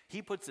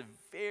 He puts it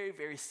very,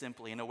 very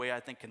simply in a way I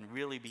think can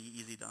really be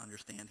easy to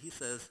understand. He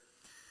says,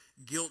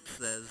 guilt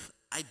says,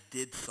 I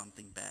did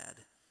something bad,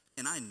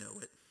 and I know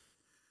it.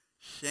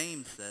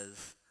 Shame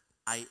says,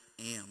 I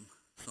am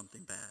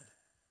something bad,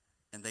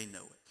 and they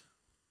know it.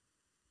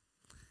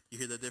 You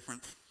hear the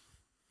difference?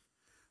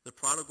 The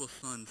prodigal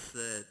son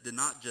did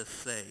not just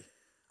say,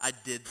 I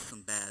did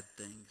some bad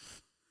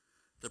things.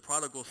 The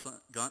prodigal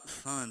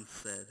son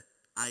said,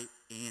 I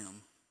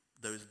am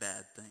those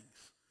bad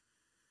things.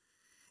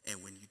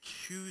 And when you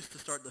choose to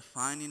start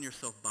defining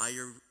yourself by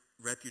your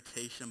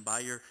reputation, by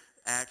your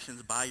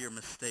actions, by your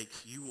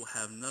mistakes, you will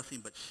have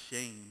nothing but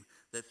shame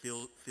that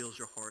fills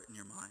your heart and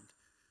your mind.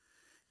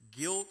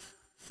 Guilt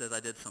says,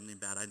 I did something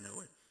bad, I know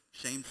it.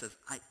 Shame says,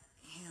 I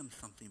am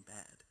something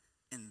bad,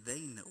 and they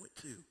know it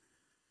too.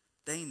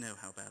 They know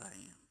how bad I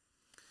am.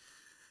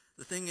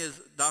 The thing is,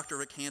 Dr.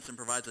 Rick Hanson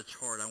provides a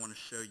chart I want to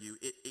show you.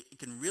 It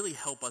can really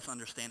help us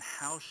understand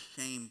how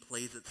shame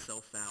plays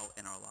itself out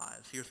in our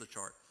lives. Here's the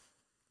chart.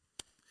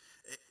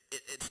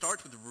 It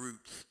starts with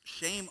roots.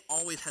 Shame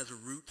always has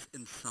roots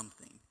in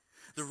something.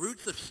 The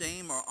roots of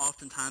shame are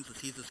oftentimes, as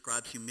he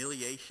describes,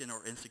 humiliation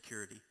or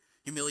insecurity.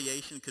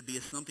 Humiliation could be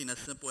something as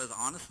simple as,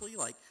 honestly,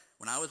 like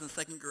when I was in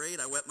second grade,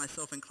 I wet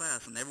myself in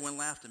class and everyone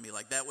laughed at me.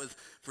 Like that was,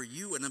 for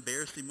you, an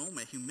embarrassing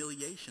moment,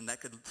 humiliation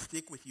that could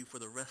stick with you for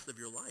the rest of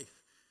your life.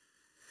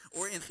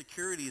 Or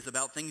insecurities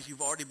about things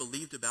you've already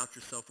believed about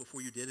yourself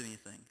before you did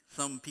anything.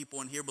 Some people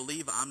in here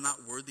believe I'm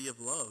not worthy of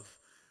love,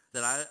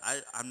 that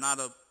I'm not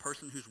a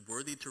person who's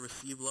worthy to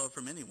receive love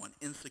from anyone.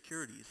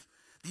 Insecurities.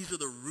 These are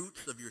the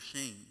roots of your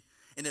shame.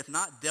 And if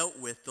not dealt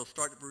with, they'll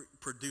start to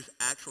produce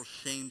actual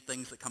shame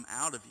things that come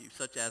out of you,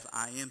 such as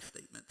I am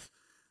statements.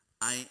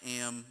 I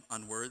am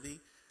unworthy.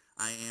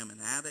 I am an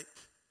addict.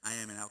 I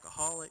am an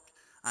alcoholic.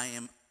 I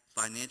am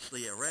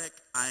financially a wreck.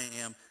 I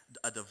am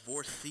a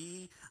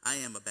divorcee. I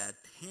am a bad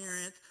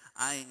parent.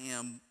 I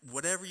am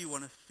whatever you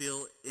want to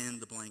fill in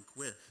the blank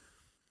with.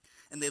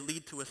 And they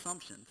lead to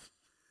assumptions.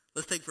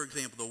 Let's take, for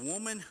example, the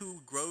woman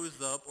who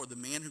grows up or the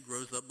man who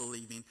grows up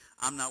believing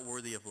I'm not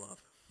worthy of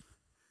love.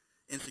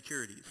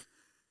 Insecurities.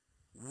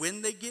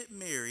 When they get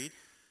married,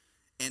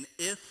 and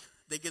if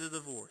they get a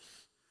divorce,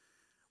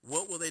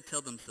 what will they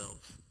tell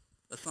themselves?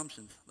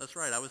 Assumptions. That's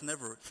right. I was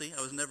never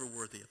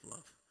worthy of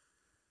love.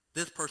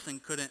 This person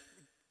couldn't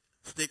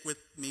stick with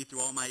me through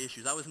all my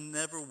issues. I was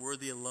never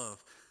worthy of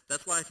love.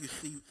 That's why if you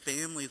see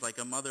families like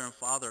a mother and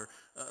father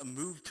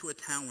move to a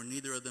town where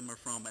neither of them are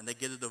from, and they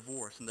get a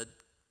divorce, and the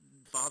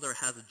father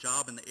has a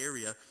job in the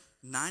area,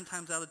 9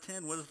 times out of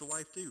 10, what does the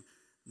wife do?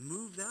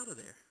 Moves out of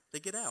there. They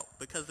get out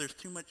because there's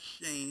too much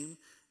shame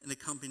and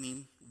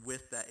accompanying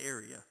with that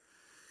area.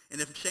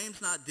 And if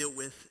shame's not dealt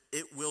with,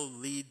 it will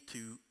lead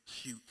to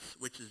shoots,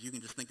 which is, you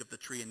can just think of the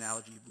tree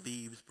analogy,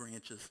 leaves,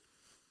 branches.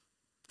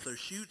 So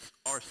shoots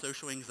are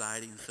social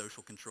anxiety and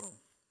social control.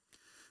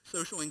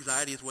 Social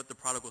anxiety is what the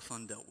prodigal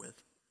son dealt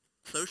with.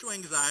 Social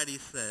anxiety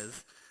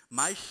says,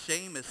 my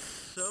shame is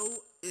so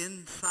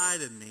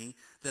inside of me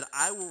that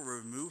I will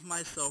remove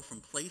myself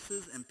from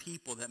places and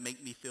people that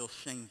make me feel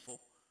shameful.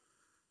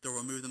 They'll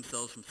remove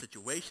themselves from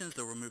situations.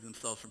 They'll remove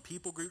themselves from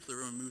people groups. They'll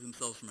remove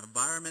themselves from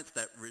environments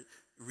that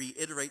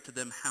reiterate to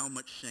them how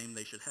much shame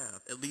they should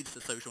have. It leads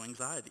to social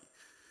anxiety.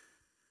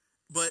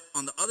 But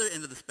on the other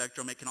end of the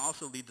spectrum, it can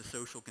also lead to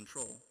social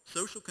control.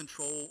 Social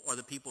control are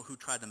the people who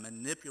try to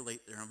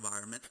manipulate their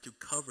environments to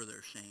cover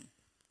their shame.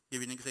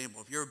 Give you an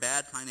example. If you're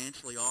bad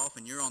financially off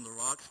and you're on the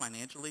rocks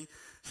financially,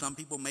 some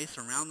people may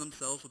surround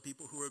themselves with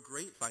people who are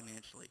great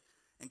financially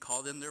and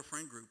call them their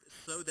friend group,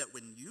 so that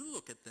when you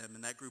look at them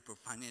in that group of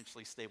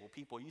financially stable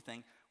people, you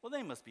think, well,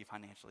 they must be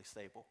financially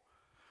stable.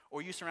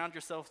 Or you surround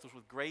yourself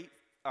with great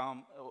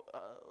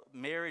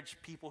marriage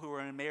people who are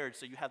in marriage,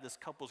 so you have this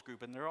couples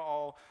group, and they're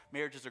all,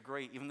 marriages are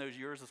great, even though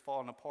yours is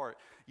falling apart.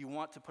 You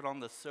want to put on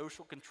the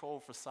social control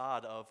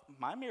facade of,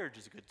 my marriage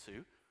is good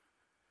too,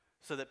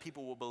 so that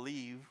people will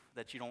believe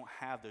that you don't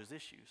have those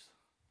issues.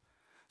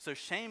 So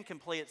shame can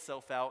play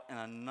itself out in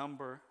a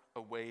number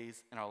of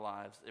ways in our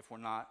lives if we're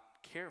not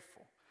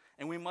careful.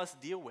 And we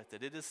must deal with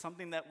it. It is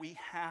something that we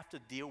have to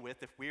deal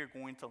with if we are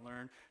going to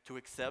learn to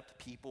accept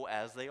people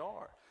as they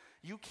are.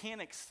 You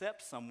can't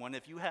accept someone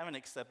if you haven't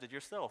accepted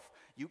yourself.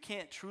 You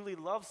can't truly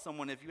love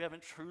someone if you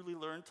haven't truly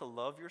learned to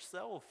love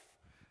yourself.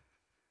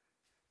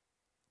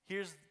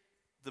 Here's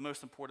the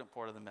most important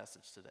part of the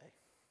message today.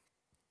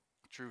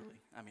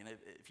 Truly. I mean,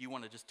 if you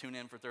want to just tune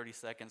in for 30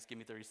 seconds, give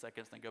me 30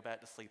 seconds, then go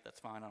back to sleep, that's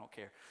fine, I don't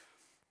care.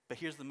 But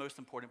here's the most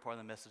important part of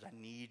the message I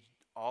need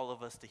all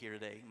of us to hear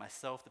today,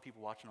 myself, the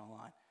people watching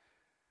online,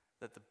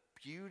 that the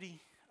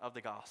beauty of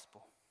the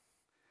gospel,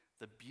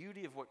 the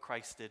beauty of what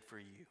Christ did for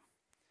you,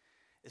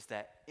 is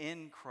that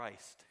in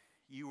Christ,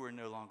 you are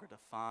no longer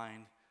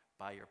defined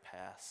by your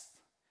past.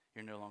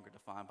 You're no longer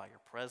defined by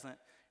your present,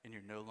 and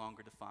you're no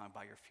longer defined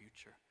by your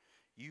future.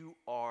 You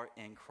are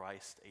in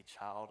Christ a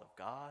child of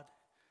God,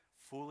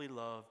 fully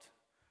loved,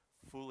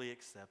 fully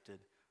accepted,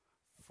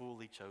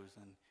 fully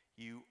chosen.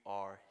 You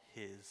are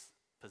his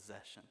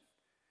possession,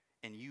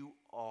 and you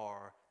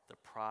are the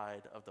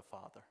pride of the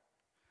Father.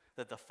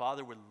 That the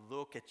Father would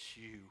look at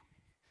you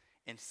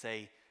and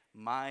say,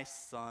 my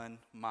son,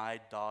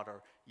 my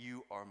daughter,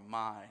 you are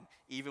mine.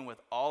 Even with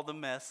all the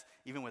mess,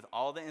 even with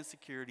all the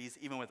insecurities,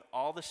 even with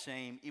all the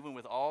shame, even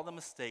with all the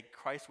mistake,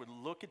 Christ would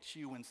look at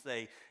you and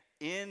say,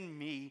 in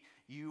me,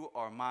 you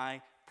are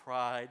my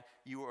pride,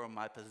 you are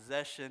my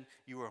possession,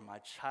 you are my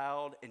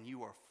child, and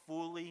you are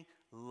fully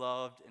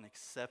loved and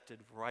accepted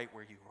right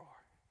where you are.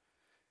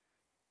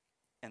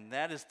 And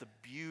that is the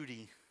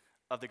beauty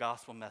of the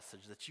gospel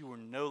message, that you are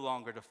no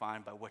longer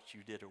defined by what you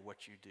did or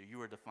what you do.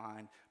 You are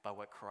defined by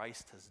what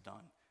Christ has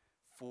done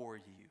for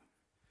you.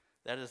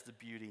 That is the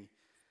beauty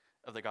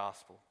of the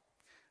gospel.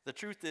 The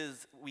truth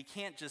is, we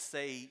can't just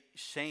say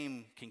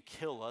shame can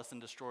kill us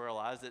and destroy our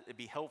lives. It'd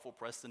be helpful,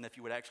 Preston, if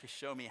you would actually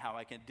show me how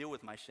I can deal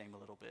with my shame a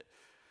little bit.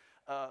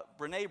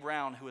 Brene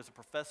Brown, who is a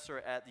professor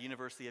at the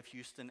University of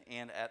Houston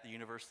and at the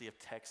University of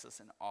Texas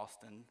in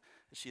Austin,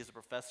 she is a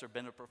professor,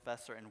 been a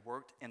professor, and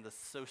worked in the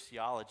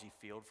sociology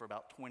field for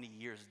about 20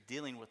 years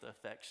dealing with the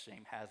effects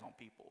shame has on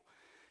people.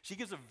 She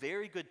gives a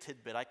very good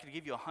tidbit. I could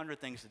give you 100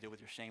 things to deal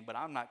with your shame, but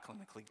I'm not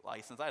clinically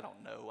licensed. I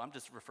don't know. I'm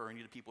just referring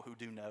you to people who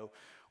do know.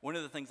 One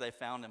of the things I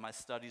found in my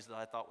studies that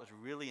I thought was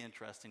really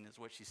interesting is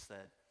what she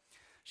said.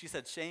 She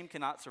said, shame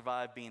cannot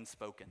survive being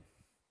spoken.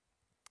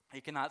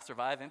 It cannot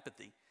survive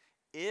empathy.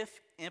 If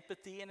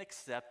empathy and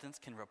acceptance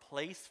can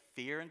replace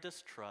fear and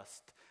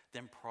distrust,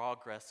 then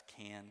progress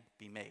can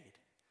be made.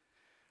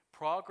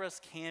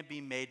 Progress can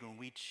be made when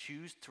we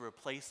choose to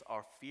replace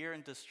our fear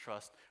and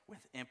distrust with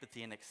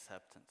empathy and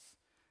acceptance.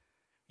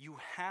 You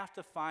have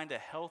to find a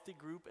healthy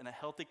group and a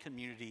healthy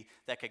community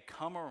that could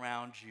come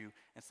around you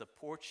and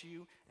support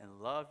you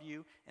and love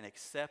you and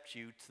accept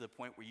you to the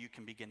point where you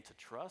can begin to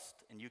trust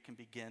and you can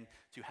begin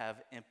to have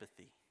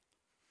empathy.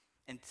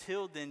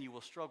 Until then, you will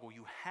struggle.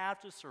 You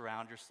have to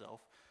surround yourself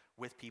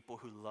with people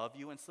who love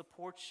you and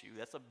support you.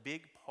 That's a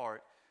big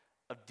part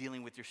of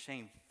dealing with your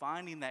shame,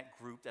 finding that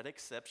group that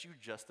accepts you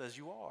just as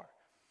you are.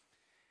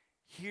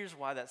 Here's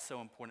why that's so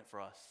important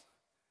for us.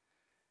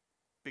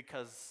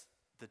 Because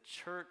the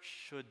church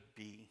should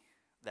be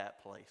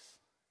that place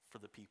for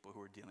the people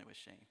who are dealing with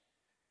shame.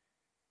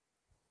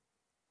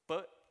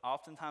 But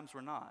oftentimes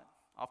we're not.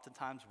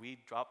 Oftentimes we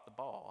drop the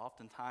ball.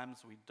 Oftentimes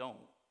we don't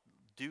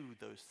do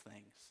those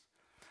things.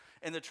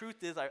 And the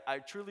truth is, I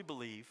truly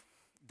believe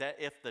that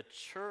if the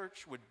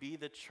church would be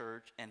the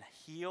church and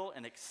heal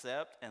and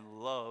accept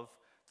and love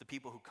the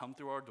people who come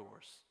through our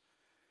doors,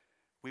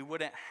 we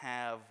wouldn't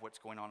have what's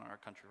going on in our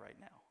country right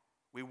now.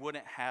 We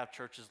wouldn't have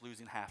churches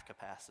losing half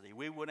capacity.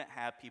 We wouldn't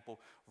have people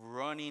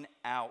running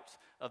out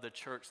of the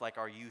church like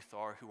our youth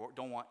are, who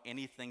don't want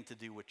anything to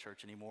do with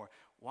church anymore.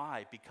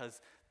 Why? Because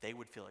they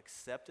would feel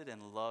accepted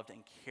and loved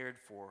and cared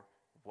for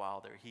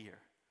while they're here.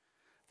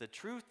 The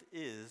truth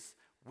is,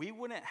 we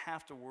wouldn't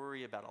have to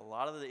worry about a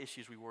lot of the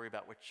issues we worry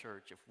about with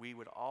church if we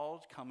would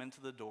all come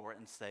into the door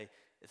and say,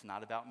 it's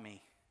not about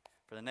me.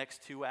 For the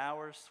next 2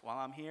 hours while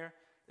I'm here,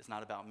 it's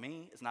not about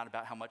me. It's not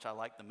about how much I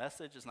like the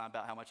message. It's not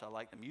about how much I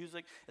like the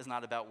music. It's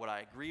not about what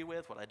I agree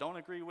with, what I don't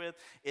agree with.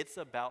 It's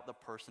about the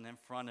person in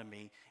front of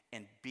me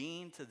and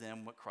being to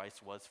them what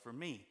Christ was for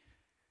me.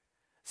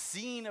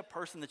 Seeing a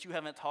person that you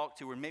haven't talked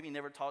to or maybe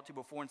never talked to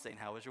before and saying,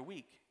 how was your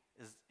week?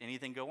 Is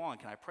anything go on?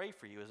 Can I pray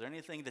for you? Is there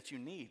anything that you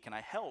need? Can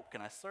I help?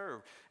 Can I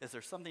serve? Is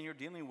there something you're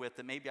dealing with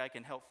that maybe I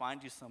can help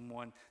find you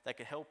someone that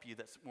could help you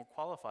that's more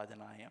qualified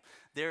than I am?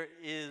 There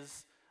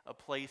is a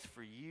place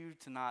for you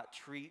to not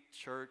treat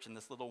church and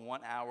this little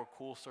 1 hour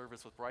cool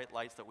service with bright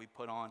lights that we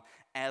put on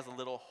as a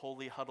little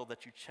holy huddle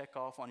that you check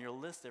off on your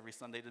list every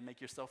Sunday to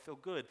make yourself feel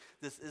good.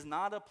 This is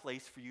not a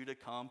place for you to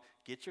come,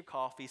 get your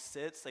coffee,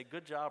 sit, say,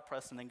 good job,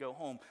 Preston, and go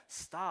home.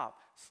 Stop,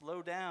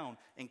 slow down,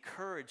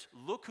 encourage.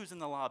 Look who's in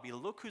the lobby.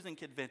 Look who's in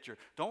Kidventure.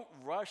 Don't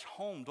rush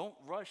home. Don't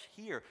rush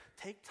here.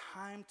 Take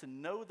time to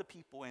know the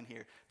people in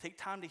here. Take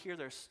time to hear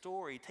their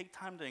story. Take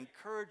time to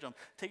encourage them.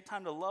 Take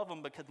time to love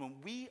them, because when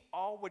we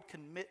all would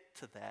commit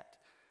to that,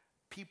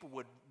 people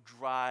would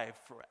drive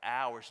for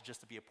hours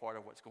just to be a part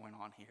of what's going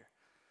on here.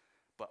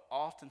 But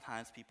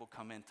oftentimes people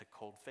come into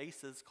cold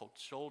faces, cold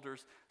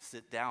shoulders,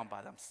 sit down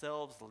by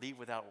themselves, leave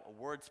without a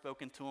word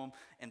spoken to them,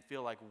 and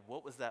feel like,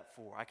 what was that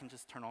for? I can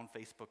just turn on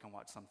Facebook and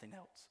watch something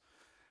else.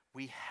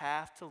 We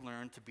have to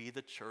learn to be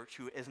the church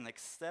who is an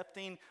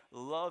accepting,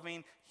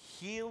 loving,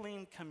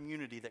 healing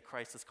community that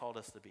Christ has called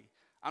us to be.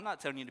 I'm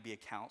not telling you to be a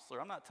counselor.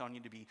 I'm not telling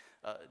you to be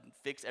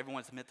fix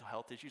everyone's mental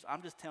health issues.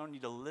 I'm just telling you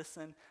to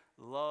listen,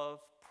 love,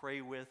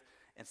 pray with,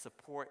 and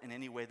support in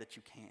any way that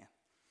you can.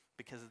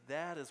 Because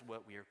that is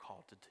what we are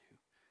called to do.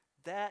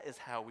 That is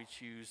how we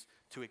choose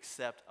to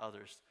accept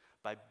others,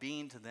 by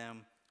being to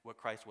them what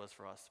Christ was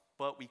for us.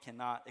 But we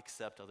cannot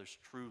accept others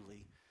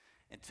truly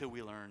until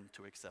we learn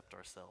to accept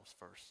ourselves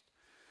first.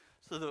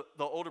 So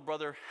the older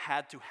brother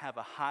had to have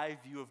a high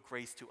view of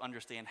grace to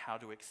understand how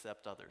to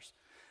accept others.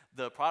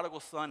 The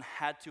prodigal son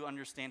had to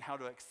understand how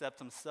to accept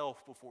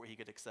himself before he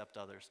could accept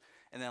others.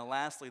 And then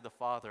lastly, the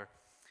father,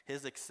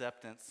 his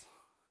acceptance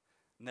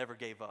never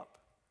gave up.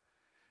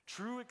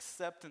 True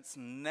acceptance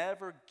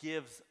never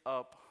gives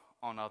up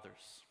on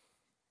others.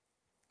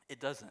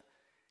 It doesn't.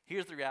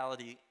 Here's the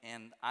reality,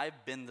 and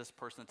I've been this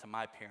person to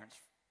my parents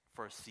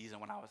for a season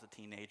when I was a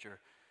teenager,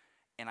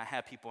 and I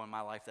have people in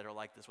my life that are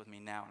like this with me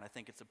now, and I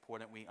think it's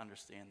important we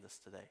understand this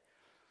today.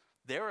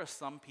 There are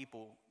some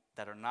people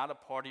that are not a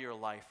part of your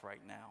life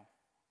right now,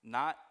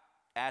 not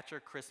at your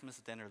Christmas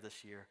dinner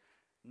this year,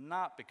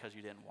 not because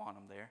you didn't want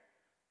them there,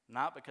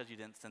 not because you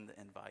didn't send the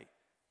invite,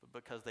 but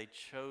because they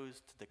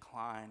chose to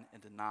decline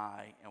and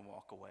deny and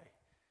walk away.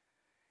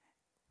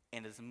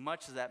 And as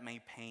much as that may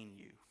pain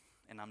you,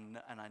 and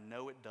I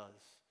know it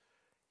does,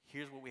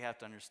 here's what we have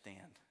to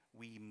understand.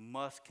 We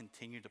must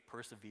continue to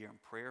persevere in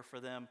prayer for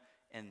them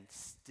and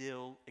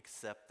still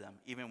accept them,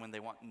 even when they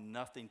want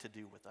nothing to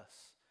do with us.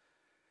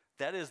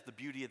 That is the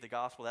beauty of the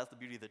gospel. That's the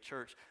beauty of the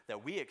church,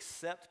 that we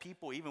accept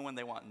people even when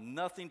they want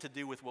nothing to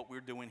do with what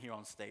we're doing here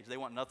on stage. They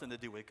want nothing to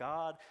do with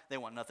God. They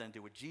want nothing to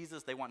do with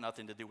Jesus. They want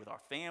nothing to do with our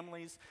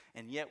families.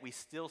 And yet we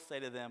still say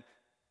to them,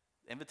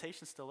 the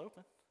invitation's still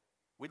open.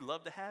 We'd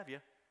love to have you.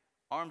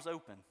 Arms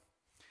open.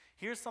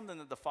 Here's something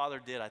that the father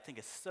did I think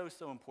is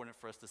so important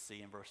for us to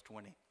see in verse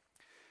 20.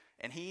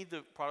 And he,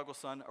 the prodigal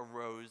son,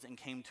 arose and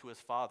came to his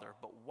father.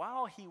 But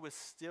while he was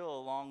still a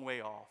long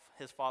way off,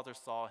 his father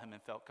saw him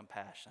and felt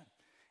compassion,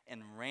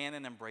 and ran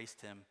and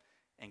embraced him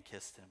and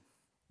kissed him.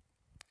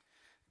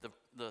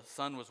 The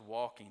son was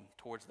walking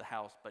towards the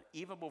house, but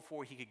even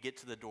before he could get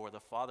to the door, the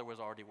father was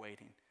already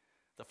waiting.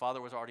 The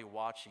father was already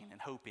watching and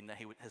hoping that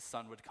his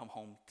son would come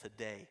home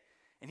today.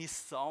 And he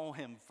saw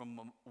him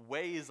from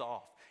ways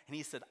off. And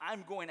he said,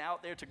 I'm going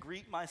out there to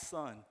greet my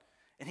son.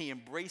 And he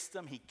embraced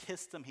him, he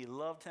kissed him, he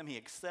loved him, he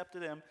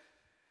accepted him.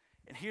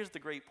 And here's the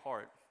great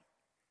part,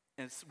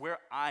 and it's where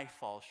I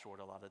fall short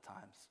a lot of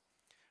times.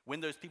 When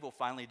those people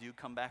finally do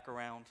come back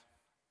around,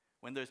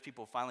 when those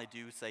people finally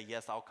do say,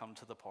 yes, I'll come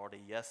to the party,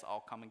 yes,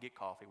 I'll come and get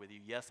coffee with you,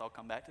 yes, I'll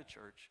come back to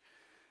church,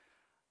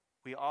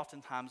 we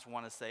oftentimes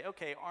want to say,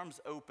 okay, arms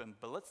open,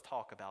 but let's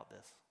talk about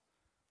this.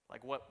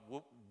 Like, what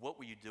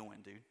were you doing,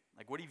 dude?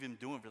 Like, what have you been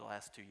doing for the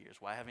last 2 years?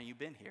 Why haven't you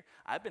been here?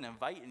 I've been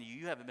inviting you.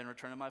 You haven't been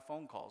returning my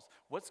phone calls.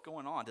 What's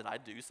going on? Did I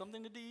do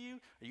something to do you?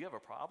 Do you have a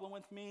problem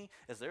with me?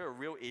 Is there a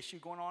real issue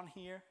going on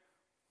here?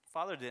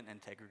 Father didn't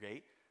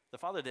integrate. The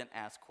father didn't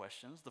ask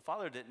questions. The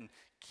father didn't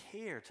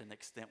care to an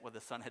extent what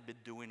the son had been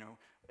doing or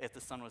if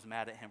the son was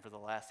mad at him for the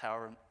last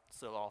however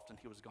so often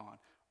he was gone.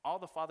 All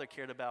the father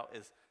cared about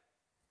is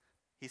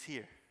he's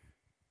here.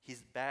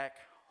 He's back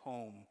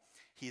home.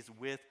 He's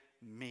with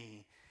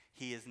me.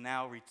 He is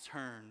now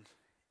returned,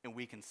 and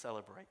we can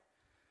celebrate.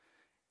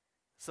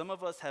 Some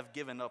of us have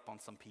given up on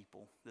some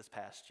people this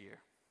past year.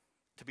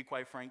 To be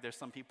quite frank, there's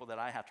some people that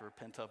I have to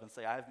repent of and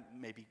say I've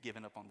maybe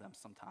given up on them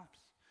sometimes.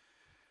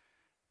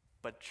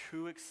 But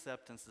true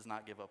acceptance does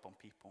not give up on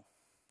people.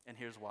 And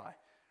here's why.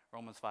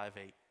 Romans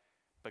 5:8.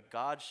 But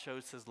God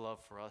shows his love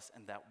for us,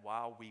 and that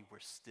while we were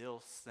still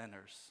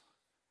sinners,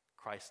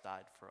 Christ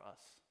died for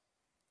us.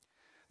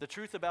 The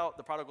truth about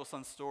the prodigal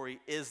son's story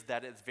is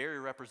that it's very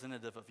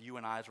representative of you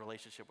and I's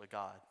relationship with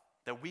God.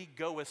 That we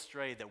go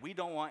astray, that we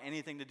don't want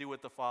anything to do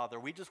with the Father.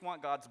 We just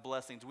want God's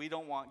blessings. We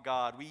don't want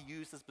God. We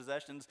use his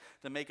possessions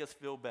to make us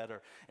feel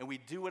better. And we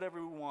do whatever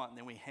we want, and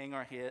then we hang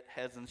our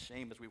heads in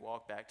shame as we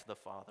walk back to the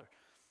Father.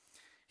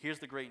 Here's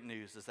the great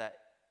news is that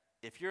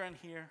if you're in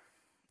here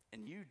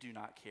and you do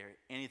not care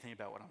anything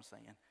about what I'm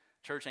saying,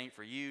 church ain't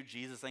for you,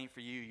 Jesus ain't for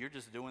you, you're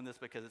just doing this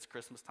because it's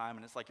Christmas time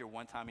and it's like your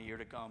one time a year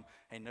to come,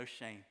 hey, no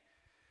shame.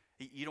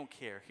 You don't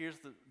care. Here's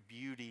the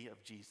beauty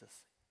of Jesus.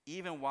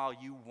 Even while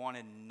you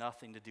wanted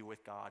nothing to do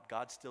with God,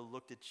 God still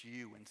looked at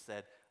you and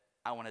said,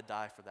 I want to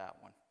die for that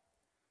one.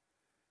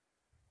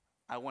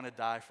 I want to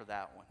die for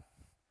that one.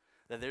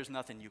 That there's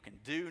nothing you can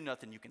do,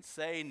 nothing you can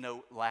say,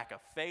 no lack of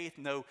faith,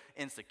 no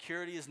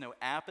insecurities, no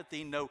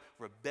apathy, no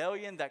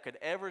rebellion that could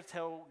ever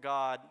tell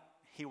God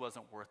he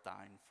wasn't worth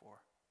dying for.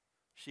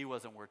 She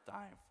wasn't worth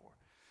dying for.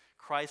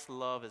 Christ's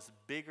love is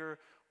bigger,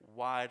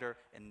 wider,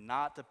 and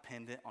not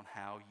dependent on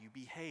how you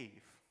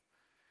behave.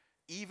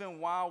 Even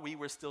while we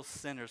were still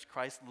sinners,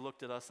 Christ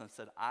looked at us and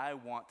said, I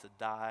want to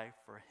die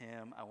for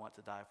him. I want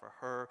to die for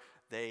her.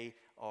 They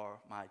are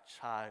my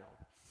child.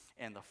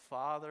 And the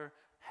Father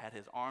had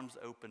his arms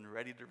open,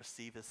 ready to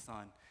receive his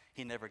son.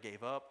 He never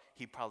gave up.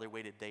 He probably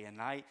waited day and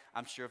night.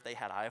 I'm sure if they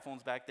had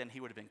iPhones back then, he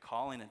would have been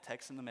calling and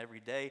texting them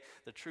every day.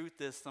 The truth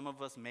is, some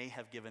of us may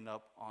have given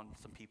up on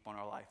some people in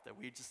our life that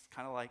we just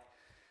kind of like,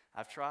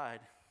 I've tried.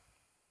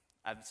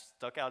 I've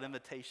stuck out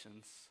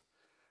invitations.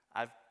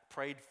 I've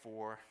prayed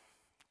for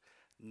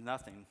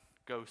nothing,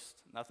 ghost,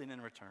 nothing in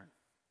return.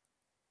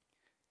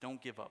 Don't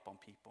give up on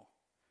people.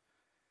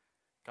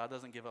 God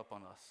doesn't give up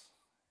on us.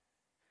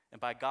 And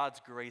by God's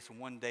grace,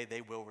 one day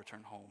they will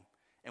return home.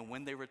 And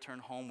when they return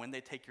home, when they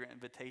take your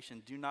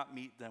invitation, do not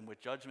meet them with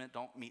judgment.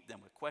 Don't meet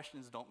them with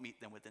questions. Don't meet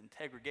them with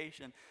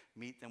integration.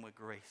 Meet them with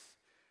grace.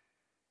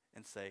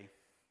 And say,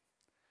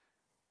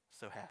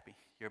 so happy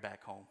you're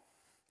back home.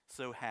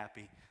 So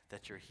happy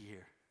that you're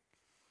here.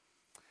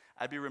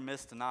 I'd be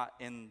remiss to not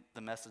end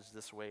the message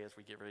this way as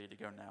we get ready to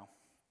go now.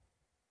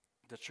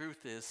 The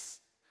truth is,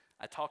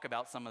 I talk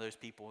about some of those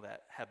people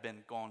that have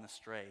been gone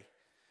astray.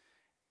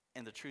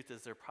 And the truth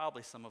is, there are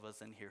probably some of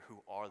us in here who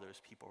are those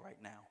people right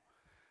now.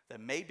 That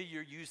maybe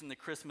you're using the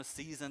Christmas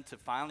season to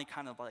finally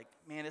kind of like,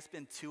 man, it's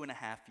been 2.5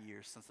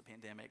 years since the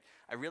pandemic.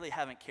 I really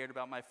haven't cared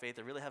about my faith.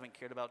 I really haven't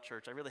cared about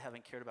church. I really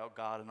haven't cared about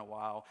God in a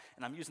while.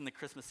 And I'm using the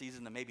Christmas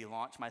season to maybe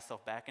launch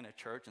myself back into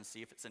church and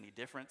see if it's any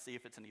different, see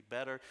if it's any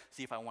better,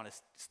 see if I want to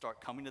start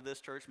coming to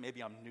this church.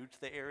 Maybe I'm new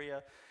to the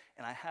area.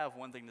 And I have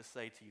one thing to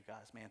say to you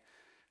guys, man.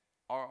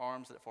 Our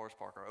arms at Forest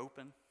Park are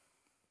open.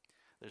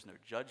 There's no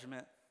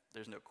judgment.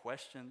 There's no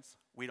questions.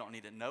 We don't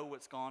need to know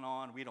what's going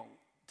on. We don't,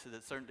 to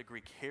a certain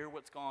degree, care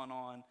what's going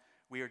on.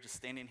 We are just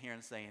standing here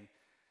and saying,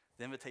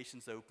 the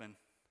invitation's open.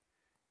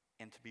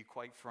 And to be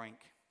quite frank,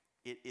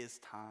 it is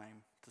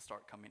time to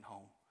start coming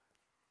home.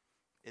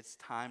 It's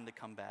time to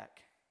come back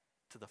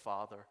to the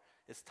Father.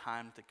 It's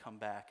time to come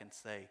back and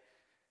say,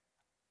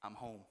 I'm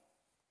home.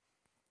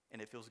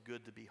 And it feels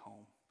good to be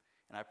home.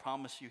 And I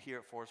promise you here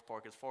at Forest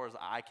Park, as far as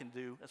I can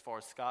do, as far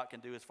as Scott can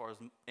do, as far as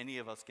any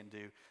of us can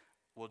do,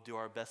 we'll do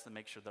our best to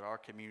make sure that our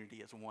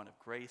community is one of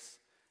grace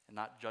and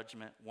not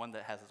judgment, one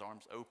that has its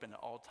arms open at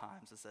all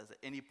times and says at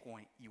any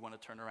point you want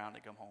to turn around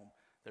and come home.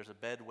 There's a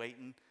bed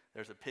waiting,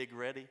 there's a pig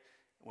ready, and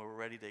we're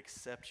ready to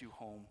accept you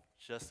home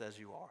just as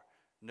you are.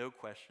 No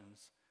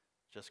questions,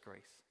 just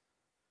grace.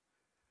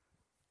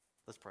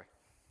 Let's pray.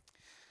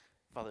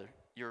 Father,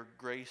 your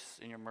grace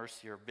and your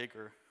mercy are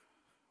bigger,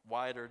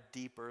 wider,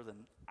 deeper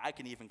than I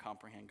can even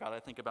comprehend. God,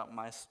 I think about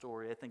my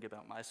story, I think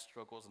about my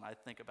struggles, and I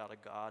think about a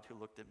God who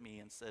looked at me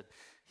and said,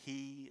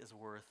 he is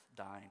worth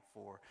dying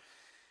for.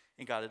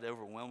 And God, it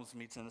overwhelms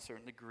me to a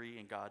certain degree,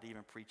 and God,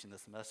 even preaching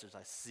this message,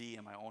 I see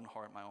in my own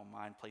heart, my own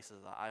mind, places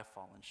that I've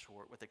fallen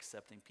short with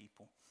accepting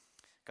people.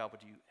 God,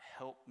 would you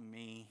help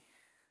me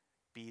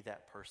be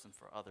that person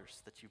for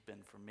others that you've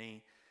been for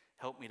me?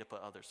 Help me to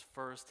put others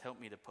first. Help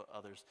me to put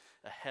others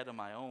ahead of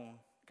my own.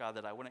 God,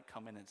 that I wouldn't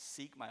come in and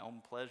seek my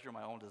own pleasure,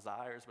 my own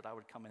desires, but I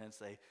would come in and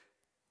say,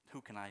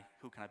 who can I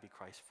be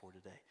Christ for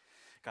today?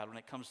 God, when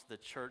it comes to the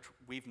church,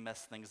 we've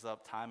messed things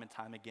up time and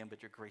time again,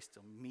 but your grace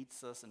still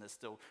meets us and is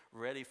still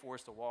ready for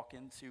us to walk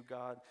into,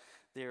 God.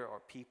 There are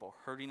people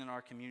hurting in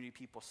our community,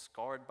 people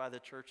scarred by the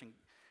church, and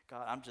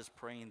God, I'm just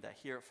praying that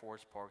here at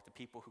Forest Park, the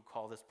people who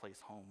call this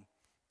place home,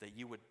 that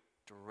you would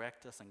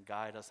direct us and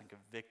guide us and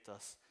convict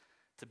us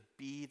to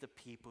be the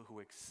people who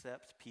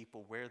accept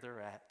people where they're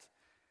at.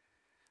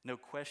 No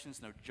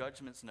questions, no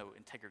judgments, no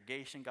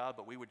interrogation, God,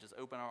 but we would just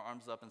open our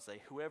arms up and say,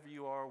 whoever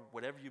you are,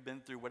 whatever you've been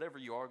through, whatever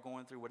you are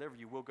going through, whatever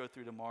you will go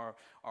through tomorrow,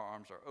 our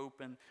arms are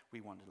open. We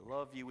want to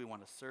love you. We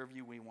want to serve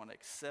you. We want to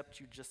accept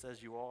you just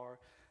as you are.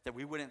 That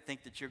we wouldn't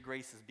think that your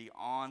grace is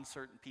beyond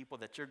certain people,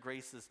 that your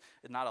grace is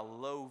not a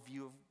low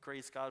view of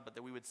grace, God, but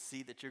that we would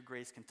see that your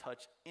grace can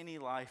touch any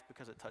life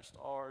because it touched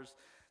ours.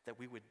 That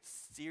we would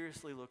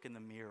seriously look in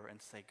the mirror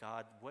and say,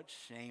 God, what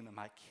shame am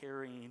I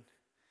carrying?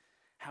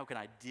 How can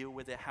I deal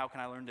with it? How can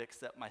I learn to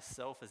accept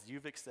myself as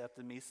you've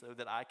accepted me so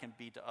that I can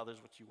be to others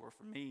what you were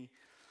for me?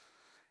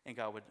 And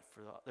God,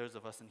 for those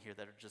of us in here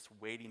that are just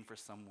waiting for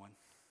someone,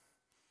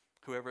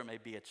 whoever it may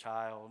be, a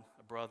child,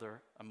 a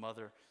brother, a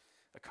mother,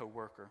 a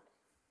coworker,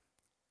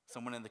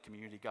 someone in the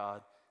community,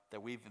 God,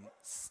 that we've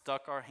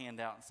stuck our hand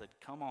out and said,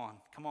 come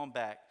on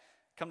back.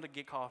 Come to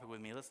get coffee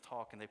with me. Let's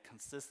talk. And they've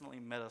consistently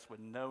met us with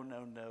no,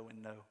 no, no,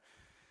 and no.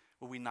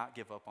 Will we not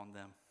give up on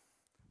them?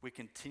 We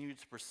continue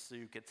to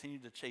pursue, continue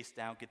to chase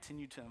down,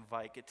 continue to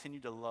invite, continue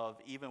to love,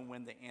 even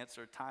when the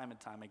answer time and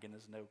time again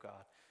is no,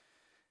 God.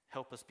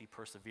 Help us be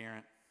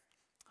perseverant.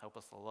 Help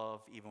us to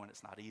love even when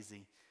it's not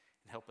easy.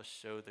 And help us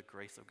show the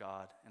grace of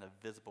God in a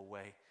visible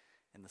way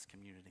in this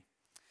community.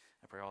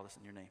 I pray all this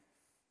in your name.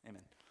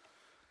 Amen.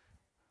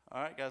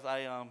 All right, guys,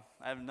 I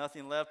have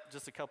nothing left,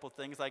 just a couple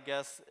things, I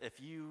guess.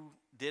 If you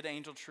did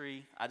Angel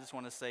Tree, I just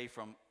want to say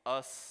from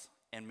us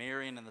and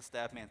Marion and the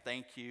staff, man,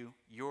 thank you.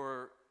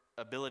 Your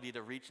ability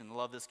to reach and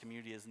love this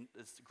community is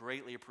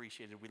greatly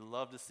appreciated. We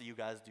love to see you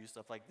guys do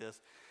stuff like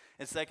this.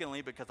 And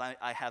secondly, because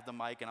I have the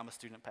mic and I'm a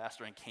student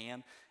pastor and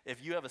can,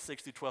 if you have a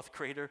 6th through 12th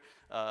grader,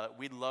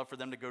 we'd love for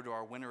them to go to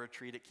our winter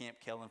retreat at Camp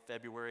Kell in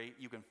February.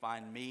 You can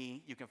find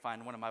me. You can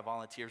find one of my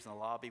volunteers in the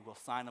lobby. We'll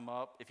sign them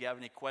up. If you have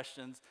any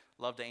questions,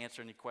 love to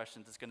answer any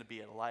questions. It's going to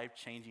be a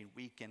life-changing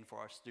weekend for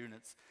our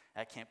students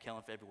at Camp Kell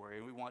in February,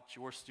 and we want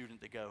your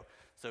student to go.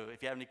 So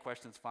if you have any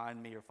questions,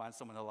 find me or find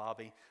someone in the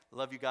lobby.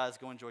 Love you guys.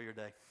 Go enjoy your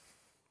day.